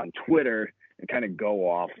on Twitter and kind of go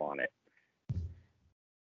off on it.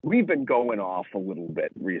 We've been going off a little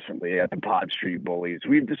bit recently at the Pod Street Bullies.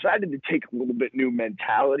 We've decided to take a little bit new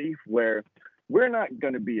mentality where we're not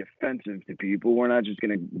going to be offensive to people. We're not just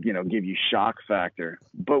going to, you know, give you shock factor.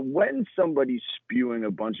 But when somebody's spewing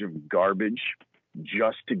a bunch of garbage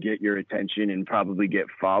just to get your attention and probably get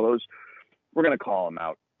follows, we're going to call them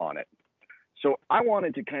out on it. So I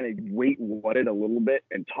wanted to kind of wait what it a little bit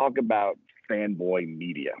and talk about fanboy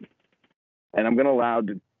media. And I'm going to allow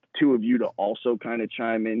the two of you to also kind of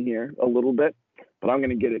chime in here a little bit, but I'm going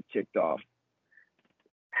to get it kicked off.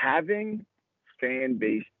 Having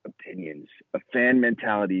fan-based opinions, a fan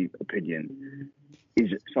mentality opinion,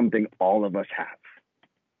 is something all of us have.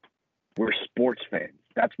 We're sports fans.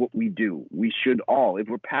 That's what we do. We should all, if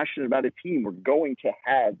we're passionate about a team, we're going to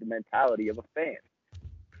have the mentality of a fan.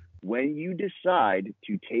 When you decide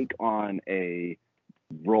to take on a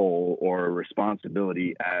role or a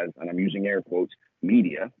responsibility as, and I'm using air quotes,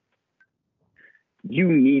 media,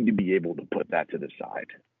 you need to be able to put that to the side.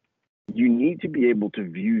 You need to be able to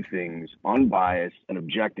view things unbiased and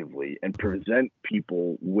objectively and present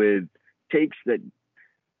people with takes that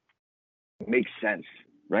make sense,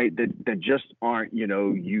 right? That just aren't, you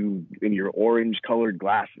know, you in your orange colored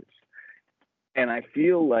glasses. And I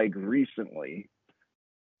feel like recently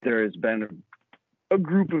there has been a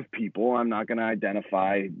group of people, I'm not going to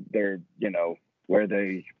identify their, you know, where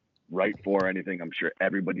they write for or anything. I'm sure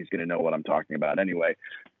everybody's going to know what I'm talking about anyway.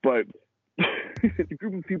 But it's a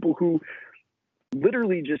group of people who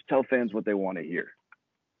literally just tell fans what they want to hear.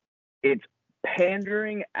 It's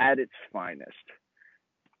pandering at its finest.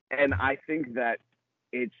 And I think that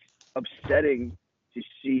it's upsetting to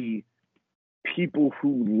see people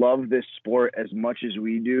who love this sport as much as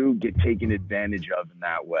we do get taken advantage of in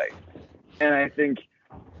that way. And I think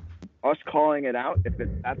us calling it out, if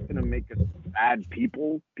that's going to make us bad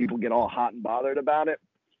people get all hot and bothered about it,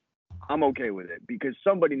 I'm okay with it because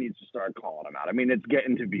somebody needs to start calling them out. I mean, it's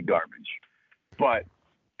getting to be garbage. But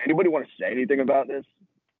anybody want to say anything about this?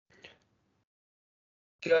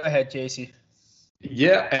 Go ahead, JC.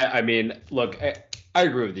 Yeah, I mean, look, I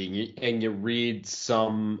agree with you. And you read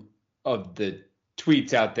some of the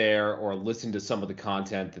tweets out there or listen to some of the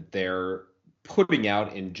content that they're putting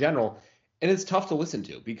out in general, and it's tough to listen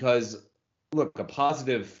to because, look, a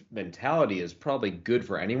positive mentality is probably good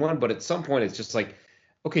for anyone, but at some point it's just like,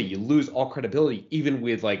 okay, you lose all credibility even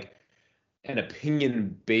with like an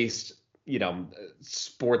opinion-based, you know,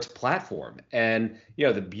 sports platform. And, you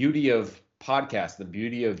know, the beauty of podcasts, the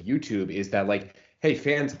beauty of YouTube is that like, hey,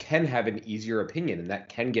 fans can have an easier opinion and that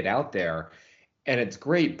can get out there and it's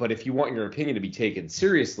great. But if you want your opinion to be taken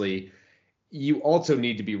seriously, you also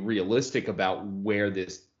need to be realistic about where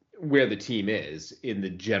the team is in the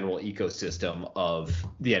general ecosystem of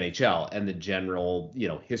the NHL and the general, you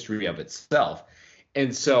know, history of itself.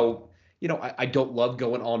 And so, you know, I don't love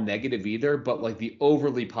going all negative either, but like the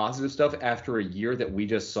overly positive stuff after a year that we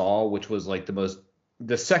just saw, which was like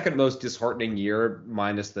the second most disheartening year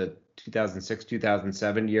minus the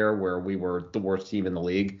 2006-2007 year where we were the worst team in the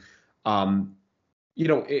league. You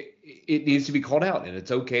know, it needs to be called out, and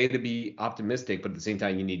it's okay to be optimistic, but at the same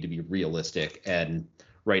time, you need to be realistic. And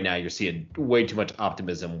right now, you're seeing way too much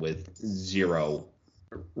optimism with zero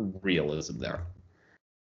realism there.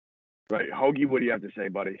 Right. Hoagie, what do you have to say,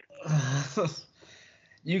 buddy?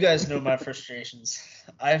 You guys know my frustrations.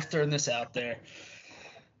 I've thrown this out there.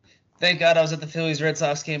 Thank God I was at the Phillies-Red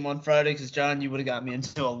Sox game on Friday because, John, you would have got me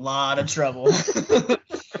into a lot of trouble.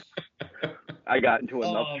 I got into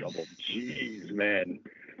enough trouble. Jeez, man.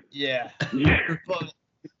 Yeah. But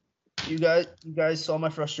You guys saw my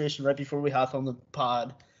frustration right before we hopped on the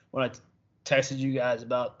pod when I texted you guys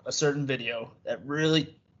about a certain video that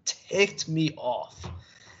really ticked me off.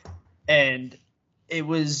 And it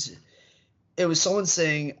was someone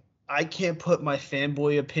saying, I can't put my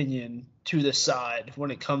fanboy opinion to the side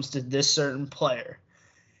when it comes to this certain player.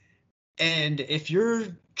 And if you're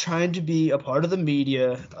trying to be a part of the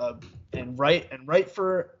media and write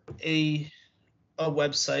for a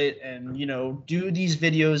website and, do these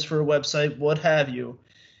videos for a website, what have you,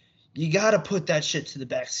 you got to put that shit to the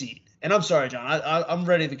back seat. And I'm sorry, John, I'm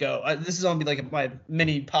ready to go. This is going to be like my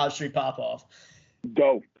mini Pod Street pop-off.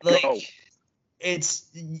 Go.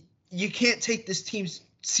 You can't take this team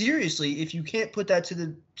seriously if you can't put that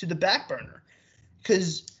to the back burner.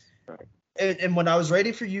 Because and when I was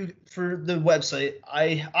writing for the website,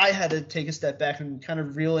 I had to take a step back and kind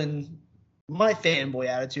of reel in my fanboy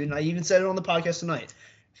attitude, and I even said it on the podcast tonight.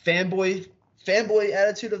 Fanboy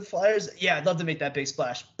attitude of the Flyers. Yeah, I'd love to make that big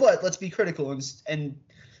splash, but let's be critical and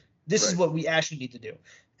this is what we actually need to do.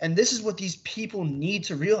 And this is what these people need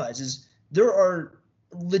to realize is there are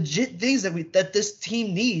legit things that this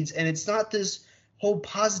team needs, and it's not this whole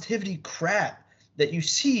positivity crap that you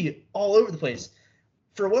see all over the place.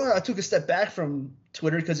 For a while, I took a step back from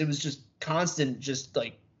Twitter because it was just constant, just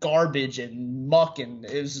like garbage and muck, and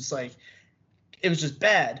it was just like it was just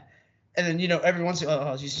bad. And then every once in a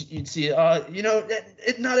while, you'd see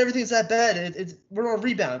not everything's that bad. We're on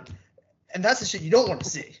rebound, and that's the shit you don't want to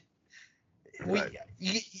see. Right.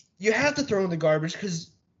 You have to throw in the garbage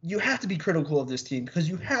because you have to be critical of this team because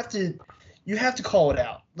you have to call it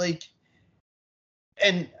out.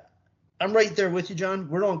 And I'm right there with you, John.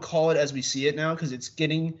 We're going to call it as we see it now because it's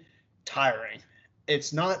getting tiring.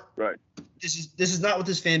 It's not right. This is not what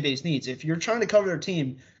this fan base needs. If you're trying to cover their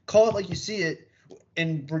team, call it like you see it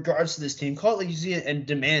in regards to this team. Call it like you see it and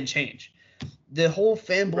demand change. The whole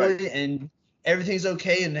fanboy and everything's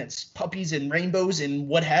okay and it's puppies and rainbows and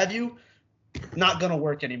what have you, not going to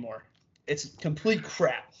work anymore. It's complete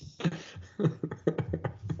crap.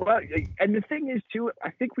 Well, and the thing is, too,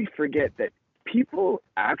 I think we forget that people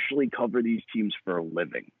actually cover these teams for a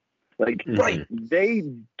living. They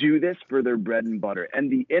do this for their bread and butter.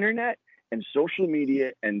 And the internet and social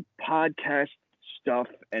media and podcast stuff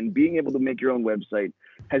and being able to make your own website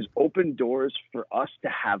has opened doors for us to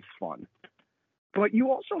have fun. But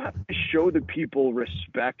you also have to show the people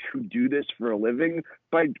respect who do this for a living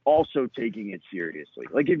by also taking it seriously.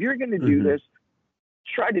 If you're going to do this,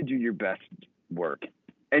 try to do your best work.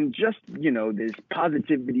 And just, this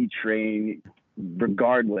positivity train,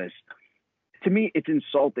 regardless, to me, it's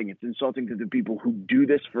insulting. It's insulting to the people who do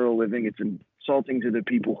this for a living. It's insulting to the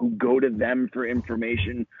people who go to them for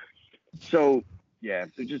information. So, yeah,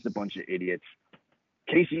 they're just a bunch of idiots.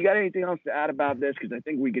 Casey, you got anything else to add about this? Because I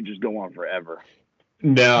think we could just go on forever.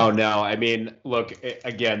 No. I mean, look,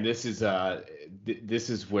 again, this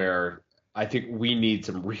is where I think we need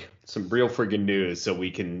some real friggin' news so we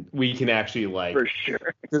can actually for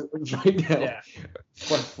sure. Right now,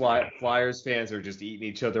 Flyers fans are just eating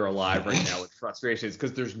each other alive right now with frustrations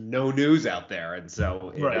because there's no news out there, and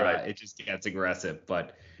so it just gets aggressive.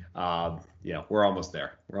 But we're almost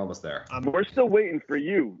there. We're still waiting for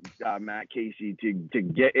you, Matt Casey, to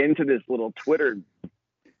get into this little Twitter,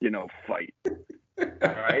 fight. All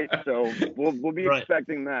right, so we'll be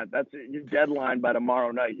expecting that. That's your deadline by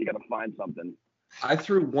tomorrow night. You got to find something. I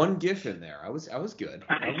threw one GIF in there. I was good.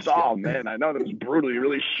 I saw, good. Man. I know that was brutal. You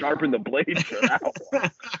really sharpened the blade for that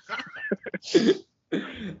one.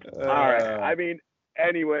 All right. I mean,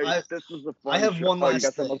 anyway, this was a fun. I have show. one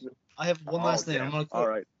last thing. I have one last thing. I'm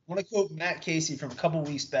gonna quote Matt Casey from a couple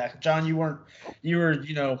weeks back. John, you were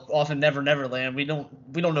off in Neverland. We don't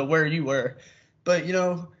know where you were, but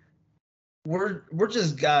we're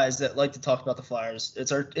just guys that like to talk about the Flyers.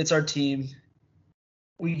 It's our team.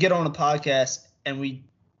 We get on a podcast and we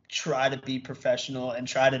try to be professional and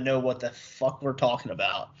try to know what the fuck we're talking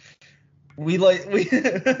about. We like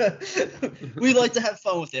to have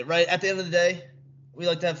fun with it, right? At the end of the day, we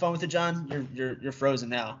like to have fun with it, John. You're frozen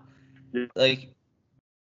now.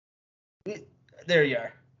 There you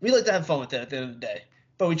are. We like to have fun with it at the end of the day,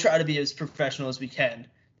 but we try to be as professional as we can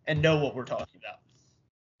and know what we're talking about.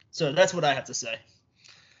 So that's what I have to say.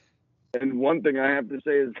 And one thing I have to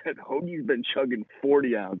say is that Hoagie's been chugging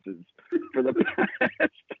 40 ounces for the past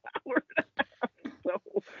hour and a half.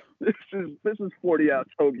 So this is 40 ounce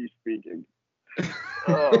Hoagie speaking.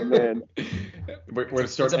 Oh man, we're going to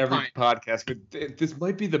start every podcast, but this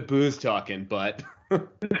might be the booze talking, but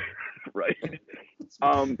right.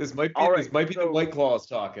 This might be the White Claws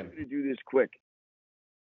talking. To do this quick.